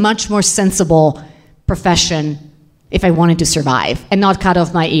choose a much more sensible profession if I wanted to survive and not cut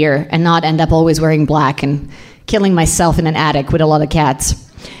off my ear and not end up always wearing black and killing myself in an attic with a lot of cats.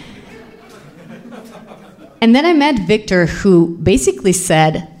 And then I met Victor, who basically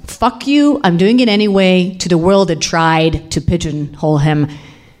said, "Fuck you, I'm doing it anyway," to the world that tried to pigeonhole him.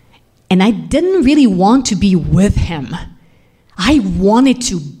 And I didn't really want to be with him. I wanted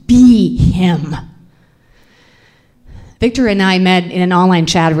to be him. Victor and I met in an online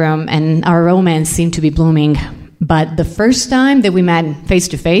chat room, and our romance seemed to be blooming. But the first time that we met face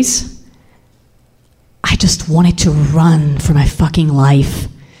to face, I just wanted to run for my fucking life.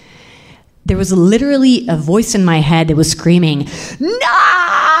 There was literally a voice in my head that was screaming,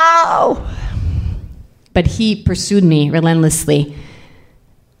 "No!" But he pursued me relentlessly.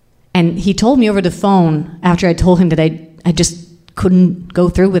 And he told me over the phone, after I told him that I just couldn't go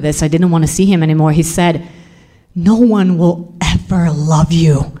through with this, I didn't want to see him anymore, he said, "No one will ever love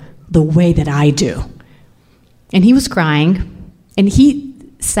you the way that I do." And he was crying, and he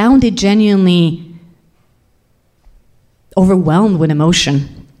sounded genuinely overwhelmed with emotion.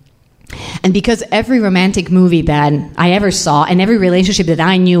 And because every romantic movie that I ever saw and every relationship that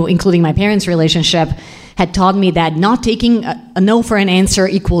I knew, including my parents' relationship, had taught me that not taking a no for an answer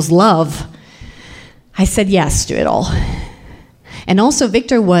equals love, I said yes to it all. And also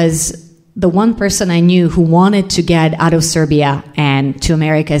Victor was the one person I knew who wanted to get out of Serbia and to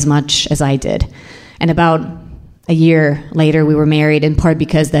America as much as I did. And about a year later, we were married, in part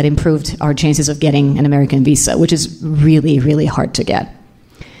because that improved our chances of getting an American visa, which is really, really hard to get.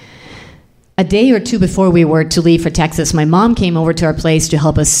 A day or two before we were to leave for Texas, my mom came over to our place to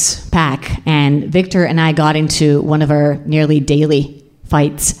help us pack, and Victor and I got into one of our nearly daily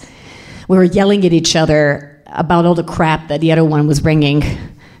fights. We were yelling at each other about all the crap that the other one was bringing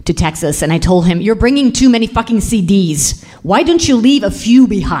to Texas, and I told him, "You're bringing too many fucking CDs. Why don't you leave a few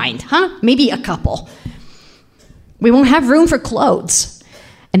behind, huh? Maybe a couple. We won't have room for clothes."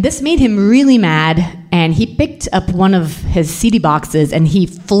 And this made him really mad, and he picked up one of his CD boxes and he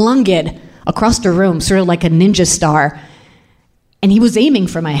flung it across the room, sort of like a ninja star. And he was aiming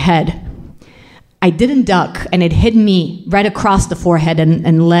for my head. I didn't duck, and it hit me right across the forehead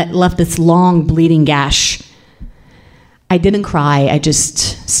and left this long bleeding gash. I didn't cry. I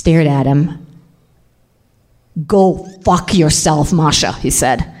just stared at him. "Go fuck yourself, Masha," he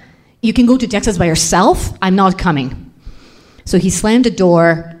said. "You can go to Texas by yourself. I'm not coming." So he slammed the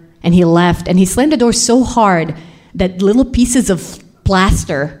door, and he left. And he slammed the door so hard that little pieces of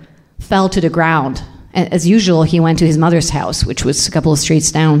plaster fell to the ground. As usual, he went to his mother's house, which was a couple of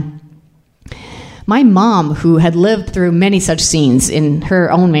streets down. My mom, who had lived through many such scenes in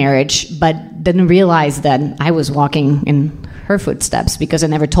her own marriage, but didn't realize that I was walking in her footsteps because I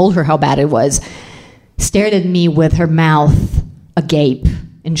never told her how bad it was, stared at me with her mouth agape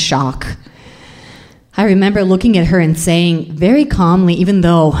in shock. I remember looking at her and saying very calmly, even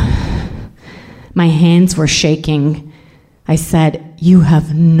though my hands were shaking, I said, "You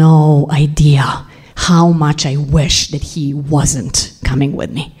have no idea how much I wish that he wasn't coming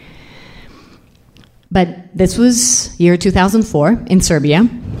with me." But this was year 2004 in Serbia,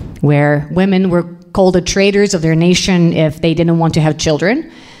 where women were called the traitors of their nation if they didn't want to have children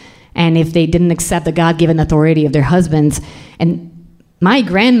and if they didn't accept the God-given authority of their husbands. And my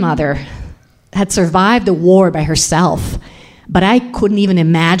grandmother had survived the war by herself, but I couldn't even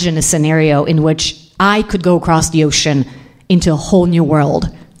imagine a scenario in which I could go across the ocean into a whole new world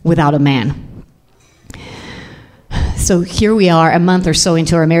without a man. So here we are, a month or so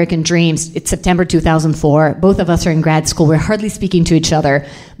into our American dreams. It's September 2004. Both of us are in grad school. We're hardly speaking to each other.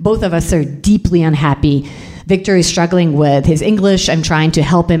 Both of us are deeply unhappy. Victor is struggling with his English. I'm trying to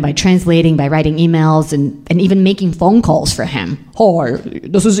help him by translating, by writing emails, and even making phone calls for him. "Hi,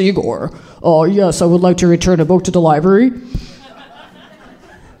 this is Igor. Yes, I would like to return a book to the library."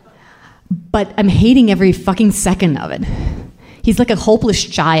 But I'm hating every fucking second of it. He's like a hopeless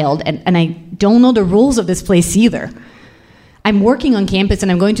child, and I don't know the rules of this place either. I'm working on campus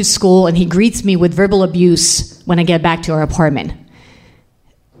and I'm going to school, and he greets me with verbal abuse when I get back to our apartment.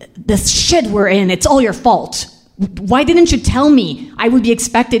 "This shit we're in, it's all your fault. Why didn't you tell me I would be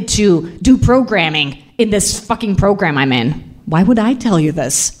expected to do programming in this fucking program I'm in? Why would I tell you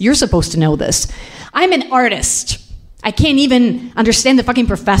this? You're supposed to know this. I'm an artist. I can't even understand the fucking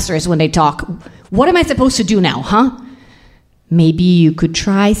professors when they talk. What am I supposed to do now, huh? Maybe you could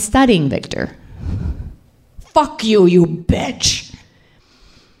try studying, Victor." "Fuck you, you bitch."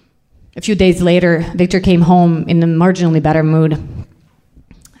 A few days later, Victor came home in a marginally better mood.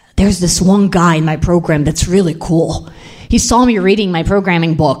 "There's this one guy in my program that's really cool. He saw me reading my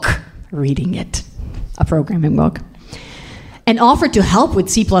programming book." Reading it. A programming book. "And offered to help with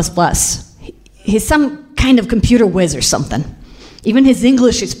C++. He's some kind of computer whiz or something. Even his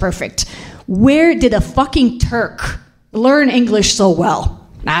English is perfect. Where did a fucking Turk learn English so well?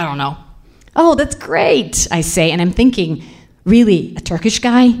 I don't know." "Oh, that's great," I say, and I'm thinking, really, a Turkish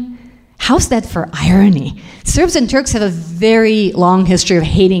guy? How's that for irony? Serbs and Turks have a very long history of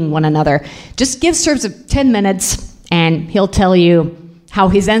hating one another. Just give Serbs 10 minutes, and he'll tell you how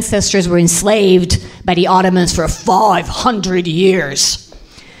his ancestors were enslaved by the Ottomans for 500 years.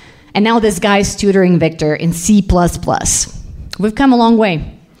 And now this guy's tutoring Victor in C++. We've come a long way.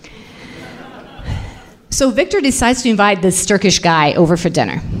 So Victor decides to invite this Turkish guy over for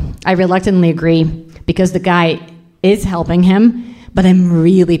dinner. I reluctantly agree because the guy is helping him, but I'm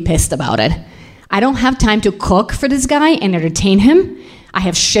really pissed about it. I don't have time to cook for this guy and entertain him. I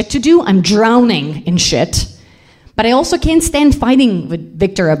have shit to do. I'm drowning in shit. But I also can't stand fighting with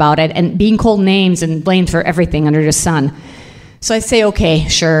Victor about it and being called names and blamed for everything under the sun. So I say, okay,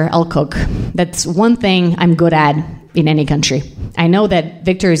 sure, I'll cook. That's one thing I'm good at in any country. I know that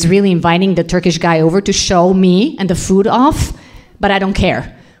Victor is really inviting the Turkish guy over to show me and the food off, but I don't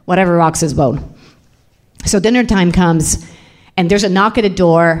care. Whatever rocks his boat. So dinner time comes, and there's a knock at the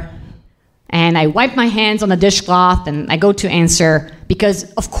door, and I wipe my hands on the dishcloth, and I go to answer, because,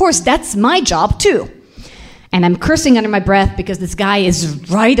 of course, that's my job, too. And I'm cursing under my breath because this guy is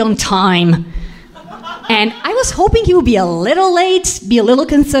right on time. And I was hoping he would be a little late, be a little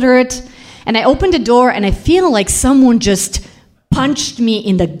considerate. And I opened the door, and I feel like someone just punched me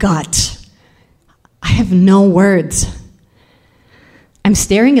in the gut. I have no words. I'm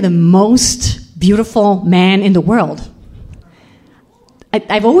staring at the most beautiful man in the world.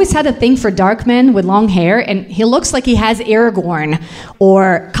 I've always had a thing for dark men with long hair, and he looks like he has Aragorn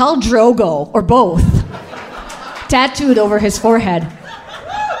or Khal Drogo or both tattooed over his forehead.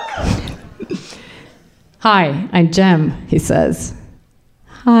 "Hi, I'm Jem," he says.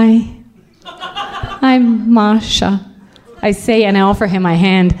 "Hi, I'm Masha," I say, and I offer him my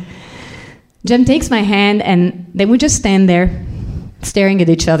hand. Jem takes my hand, and then we just stand there, staring at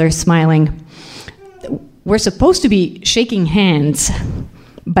each other, smiling. We're supposed to be shaking hands,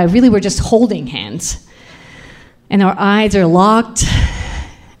 but really we're just holding hands. And our eyes are locked.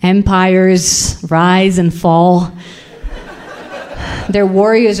 Empires rise and fall. They're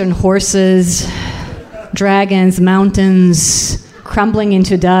warriors on horses, dragons, mountains, crumbling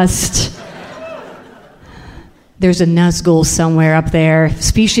into dust. There's a Nazgul somewhere up there.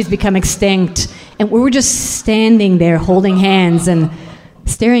 Species become extinct. And we were just standing there holding hands and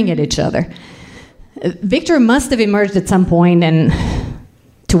staring at each other. Victor must have emerged at some point and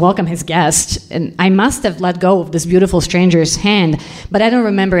to welcome his guest, and I must have let go of this beautiful stranger's hand, but I don't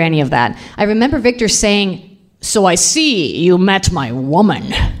remember any of that. I remember Victor saying, "So I see you met my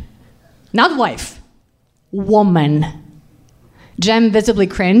woman." Not wife, woman. Jem visibly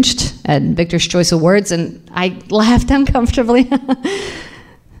cringed at Victor's choice of words, and I laughed uncomfortably.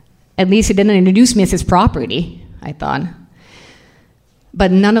 At least he didn't introduce me as his property, I thought.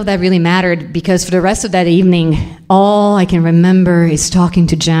 But none of that really mattered, because for the rest of that evening, all I can remember is talking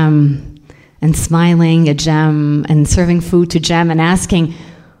to Jem and smiling at Jem and serving food to Jem and asking,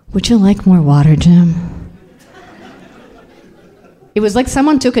 "Would you like more water, Jem?" It was like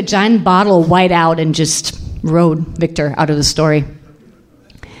someone took a giant bottle of white out and just rode Victor out of the story.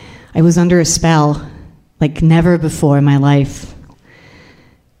 I was under a spell like never before in my life.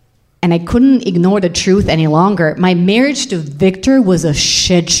 And I couldn't ignore the truth any longer. My marriage to Victor was a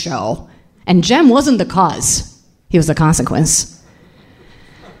shit show. And Jem wasn't the cause. He was the consequence.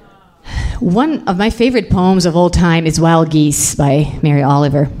 One of my favorite poems of all time is Wild Geese by Mary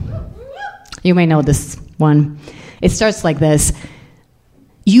Oliver. You may know this one. It starts like this.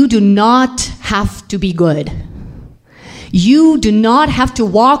 You do not have to be good. You do not have to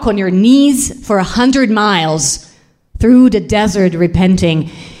walk on your knees for 100 miles through the desert repenting.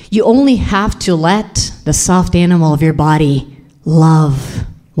 You only have to let the soft animal of your body love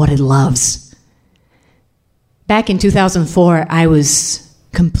what it loves. Back in 2004, I was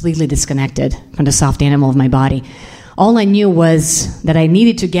completely disconnected from the soft animal of my body. All I knew was that I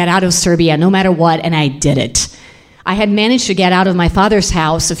needed to get out of Serbia no matter what, and I did it. I had managed to get out of my father's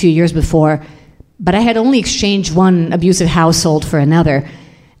house a few years before, but I had only exchanged one abusive household for another.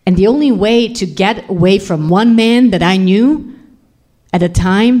 And the only way to get away from one man that I knew at the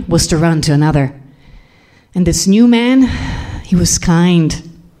time was to run to another. And this new man, he was kind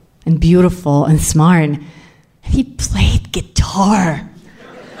and beautiful and smart. And he played guitar.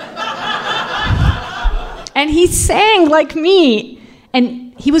 And he sang like me.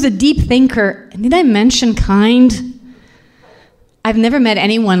 And he was a deep thinker. And did I mention kind? I've never met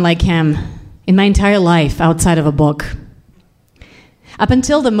anyone like him in my entire life outside of a book. Up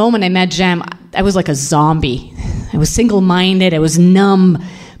until the moment I met Jem, I was like a zombie. I was single-minded, I was numb,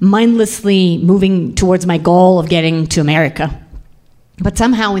 mindlessly moving towards my goal of getting to America. But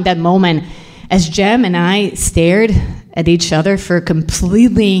somehow in that moment, as Jem and I stared at each other for a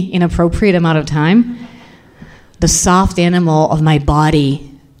completely inappropriate amount of time, the soft animal of my body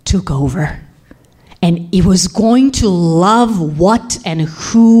took over. And it was going to love what and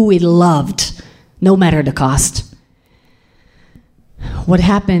who it loved, no matter the cost. What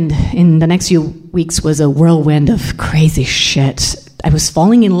happened in the next few weeks was a whirlwind of crazy shit. I was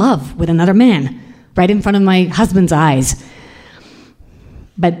falling in love with another man right in front of my husband's eyes.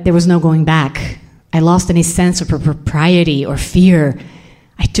 But there was no going back. I lost any sense of propriety or fear.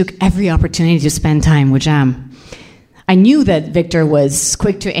 I took every opportunity to spend time with Jem. I knew that Victor was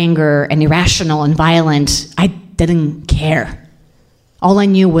quick to anger and irrational and violent. I didn't care. All I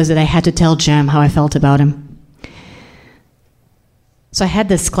knew was that I had to tell Jem how I felt about him. So I had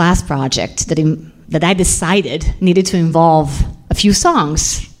this class project that I decided needed to involve a few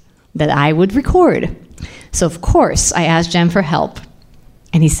songs that I would record. So of course I asked Jem for help,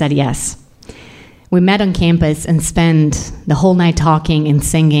 and he said yes. We met on campus and spent the whole night talking and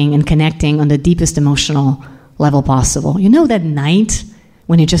singing and connecting on the deepest emotional level possible. You know that night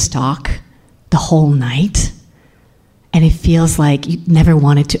when you just talk the whole night and it feels like you never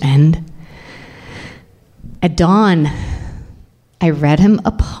want it to end? At dawn, I read him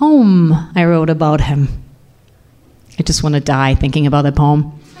a poem I wrote about him. I just want to die thinking about the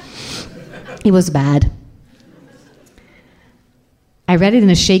poem. It was bad. I read it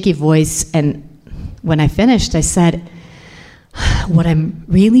in a shaky voice, and when I finished, I said, what I'm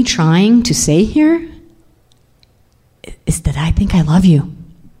really trying to say here is that I think I love you.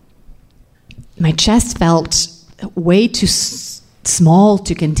 My chest felt way too small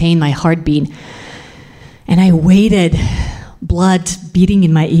to contain my heartbeat, and I waited, blood beating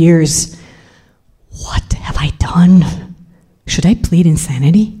in my ears. What have I done? Should I plead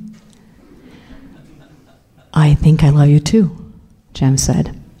insanity? I think I love you too, Jem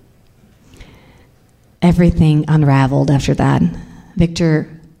said. Everything unraveled after that. Victor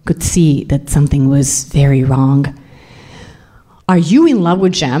could see that something was very wrong. Are you in love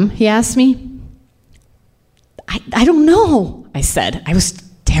with Jem? He asked me. I don't know, I said. I was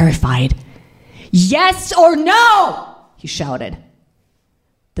terrified. Yes or no? He shouted.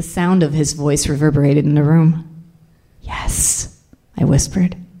 The sound of his voice reverberated in the room. Yes, I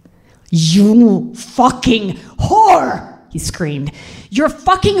whispered. You fucking whore, he screamed. You're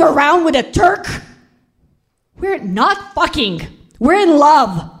fucking around with a Turk? We're not fucking. We're in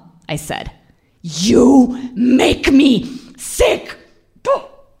love, I said. You make me sick.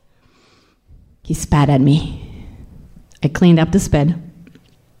 He spat at me. I cleaned up the spit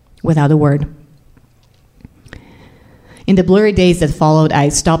without a word. In the blurry days that followed, I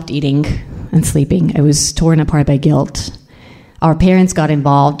stopped eating and sleeping. I was torn apart by guilt. Our parents got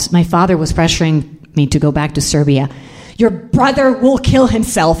involved. My father was pressuring me to go back to Serbia. Your brother will kill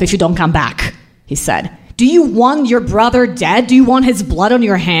himself if you don't come back, he said. Do you want your brother dead? Do you want his blood on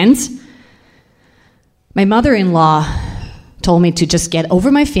your hands? My mother-in-law told me to just get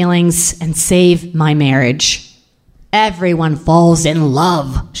over my feelings and save my marriage. Everyone falls in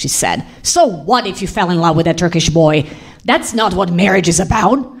love, she said. So what if you fell in love with a Turkish boy? That's not what marriage is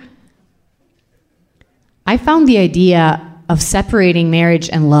about. I found the idea of separating marriage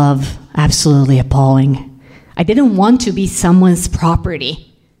and love absolutely appalling. I didn't want to be someone's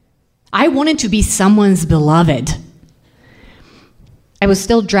property. I wanted to be someone's beloved. I was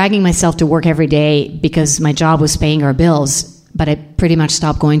still dragging myself to work every day because my job was paying our bills, but I pretty much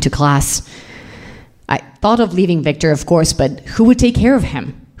stopped going to class. I thought of leaving Victor, of course, but who would take care of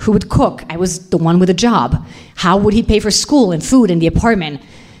him? Who would cook? I was the one with a job. How would he pay for school and food and the apartment?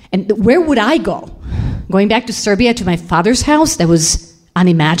 And where would I go? Going back to Serbia to my father's house? That was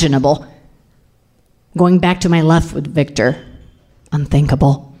unimaginable. Going back to my life with Victor?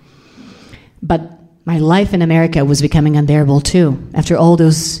 Unthinkable. But my life in America was becoming unbearable too. After all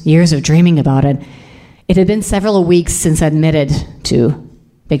those years of dreaming about it, it had been several weeks since I admitted to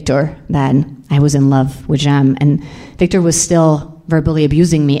Victor that I was in love with Jem, and Victor was still verbally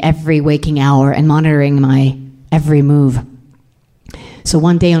abusing me every waking hour and monitoring my every move. So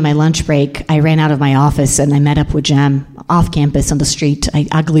one day on my lunch break, I ran out of my office and I met up with Jem off campus on the street. I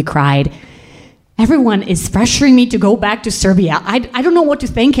ugly cried. Everyone is pressuring me to go back to Serbia. I don't know what to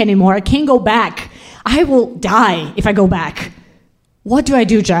think anymore. I can't go back. I will die if I go back. What do I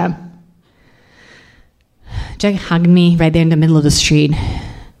do, Jem? Jack hugged me right there in the middle of the street.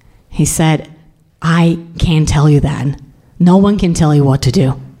 He said, I can't tell you that. No one can tell you what to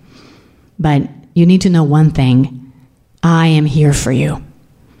do. But you need to know one thing. I am here for you.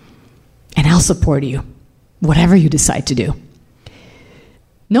 And I'll support you, whatever you decide to do.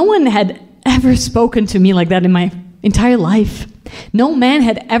 No one had ever spoken to me like that in my entire life. No man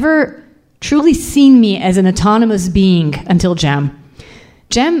had ever truly seen me as an autonomous being until Jem.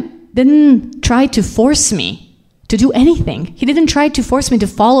 Jem didn't try to force me to do anything. He didn't try to force me to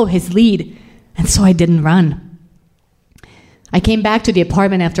follow his lead, and so I didn't run. I came back to the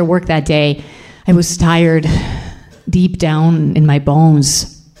apartment after work that day. I was tired, deep down in my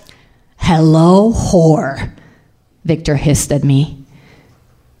bones. Hello, whore, Victor hissed at me.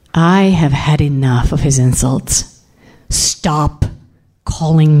 I have had enough of his insults. Stop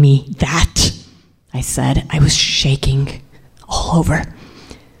calling me that, I said. I was shaking all over.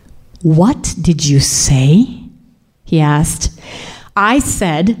 What did you say? He asked. I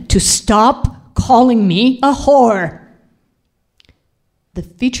said to stop calling me a whore. The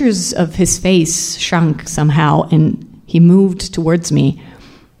features of his face shrunk somehow, and he moved towards me,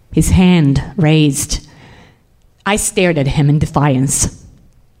 his hand raised. I stared at him in defiance.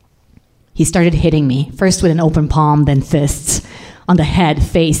 He started hitting me, first with an open palm, then fists, on the head,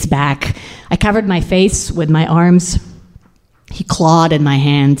 face, back. I covered my face with my arms. He clawed at my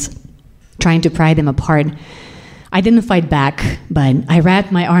hands, trying to pry them apart. I didn't fight back, but I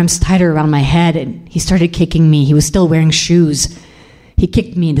wrapped my arms tighter around my head, and he started kicking me. He was still wearing shoes. He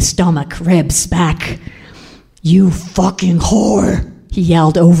kicked me in the stomach, ribs, back. You fucking whore, he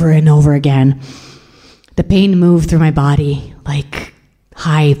yelled over and over again. The pain moved through my body like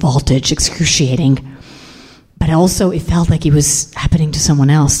high voltage, excruciating. But also it felt like it was happening to someone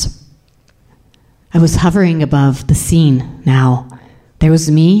else. I was hovering above the scene now. There was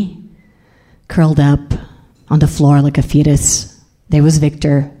me, curled up on the floor like a fetus. There was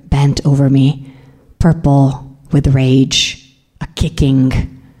Victor, bent over me, purple with rage, a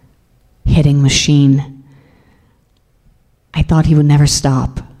kicking, hitting machine. I thought he would never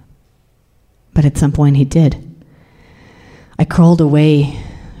stop, but at some point he did. I crawled away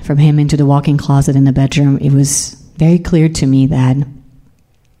from him into the walk-in closet in the bedroom. It was very clear to me that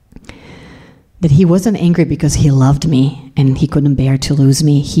he wasn't angry because he loved me and he couldn't bear to lose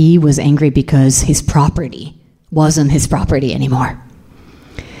me. He was angry because his property wasn't his property anymore.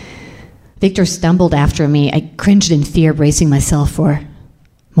 Victor stumbled after me. I cringed in fear, bracing myself for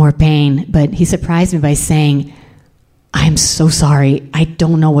more pain, but he surprised me by saying, "I'm so sorry. I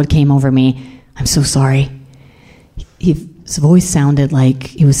don't know what came over me. I'm so sorry." His voice sounded like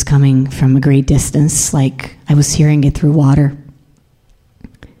he was coming from a great distance, like I was hearing it through water.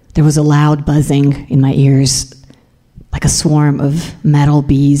 There was a loud buzzing in my ears, like a swarm of metal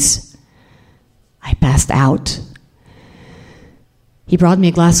bees. I passed out. He brought me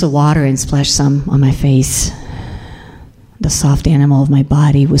a glass of water and splashed some on my face. The soft animal of my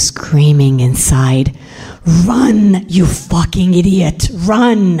body was screaming inside, "Run, you fucking idiot,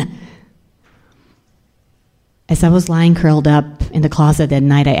 run!" As I was lying curled up in the closet that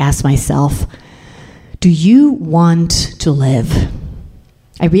night, I asked myself, do you want to live?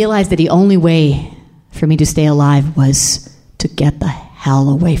 I realized that the only way for me to stay alive was to get the hell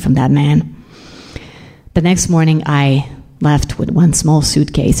away from that man. The next morning, I left with one small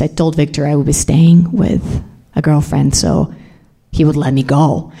suitcase. I told Victor I would be staying with a girlfriend, so he would let me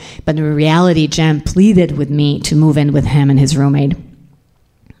go. But in reality, Jem pleaded with me to move in with him and his roommate.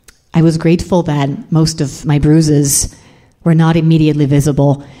 I was grateful that most of my bruises were not immediately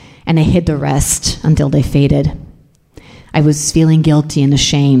visible, and I hid the rest until they faded. I was feeling guilty and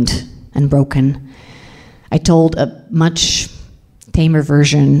ashamed and broken. I told a much tamer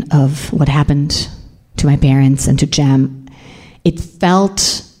version of what happened to my parents and to Jem. It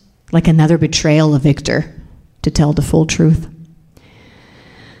felt like another betrayal of Victor, to tell the full truth.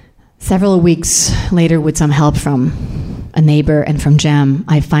 Several weeks later, with some help from a neighbor and from Jem,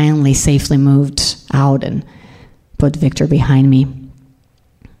 I finally safely moved out and put Victor behind me.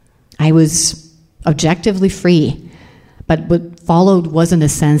 I was objectively free, but what followed wasn't a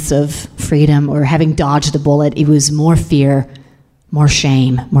sense of freedom or having dodged a bullet. It was more fear, more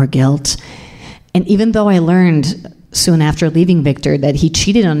shame, more guilt. And even though I learned soon after leaving Victor that he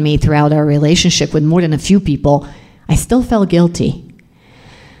cheated on me throughout our relationship with more than a few people, I still felt guilty.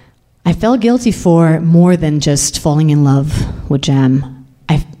 I felt guilty for more than just falling in love with Jem.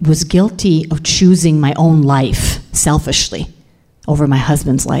 I was guilty of choosing my own life selfishly over my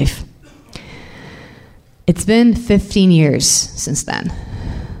husband's life. It's been 15 years since then.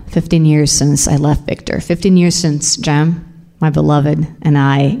 15 years since I left Victor. 15 years since Jem, my beloved, and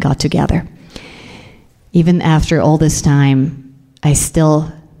I got together. Even after all this time, I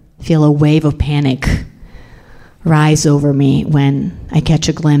still feel a wave of panic rise over me when I catch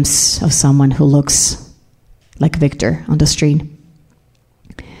a glimpse of someone who looks like Victor on the street.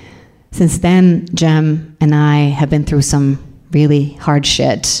 Since then, Jem and I have been through some really hard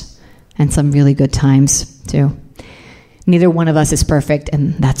shit and some really good times too. Neither one of us is perfect,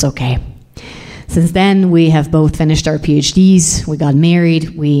 and that's okay. Since then, we have both finished our PhDs, we got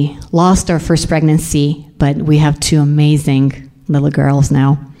married, we lost our first pregnancy, but we have two amazing little girls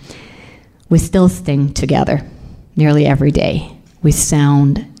now. We still sing together nearly every day. We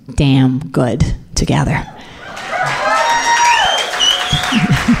sound damn good together.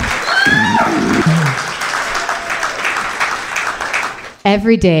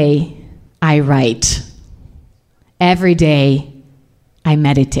 Every day I write. Every day I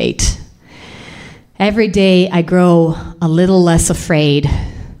meditate. Every day I grow a little less afraid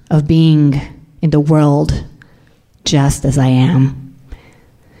of being in the world just as I am.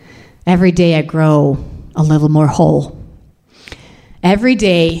 Every day I grow a little more whole. Every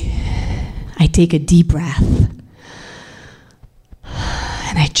day I take a deep breath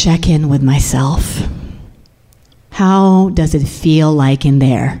and I check in with myself. How does it feel like in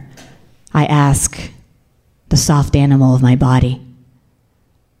there? I ask the soft animal of my body.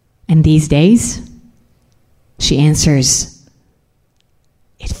 And these days, she answers,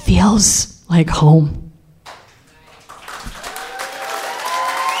 it feels like home.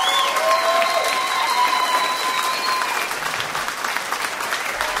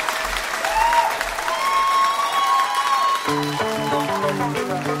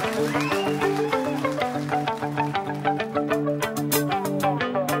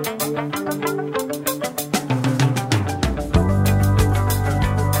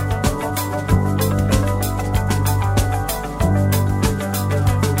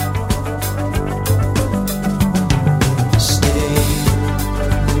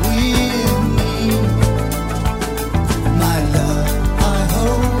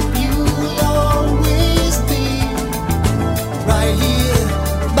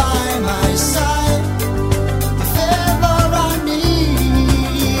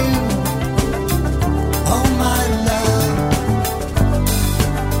 Oh my love.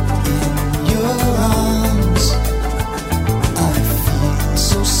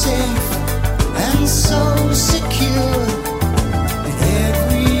 secure. And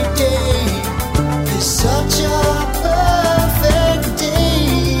every day is such a perfect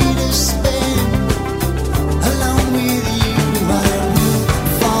day to spend alone with you. I will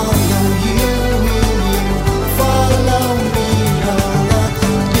follow you. Will you follow me all the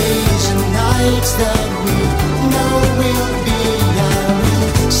days and nights that we know will be? I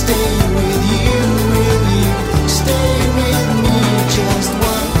will stay with you. Will you stay with me? Just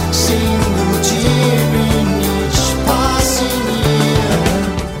one single tear in each passing year.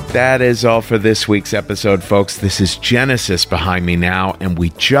 That is all for this week's episode, folks. This is Genesis behind me now, and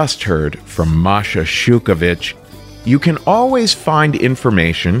we just heard from Masha Shukovich. You can always find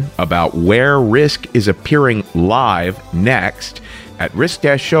information about where Risk is appearing live next at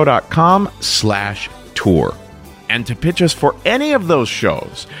risk-show.com/tour. And to pitch us for any of those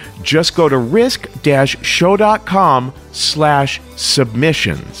shows, just go to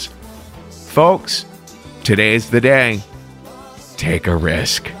risk-show.com/submissions. Folks, today's the day. Take a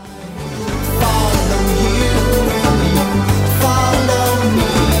risk.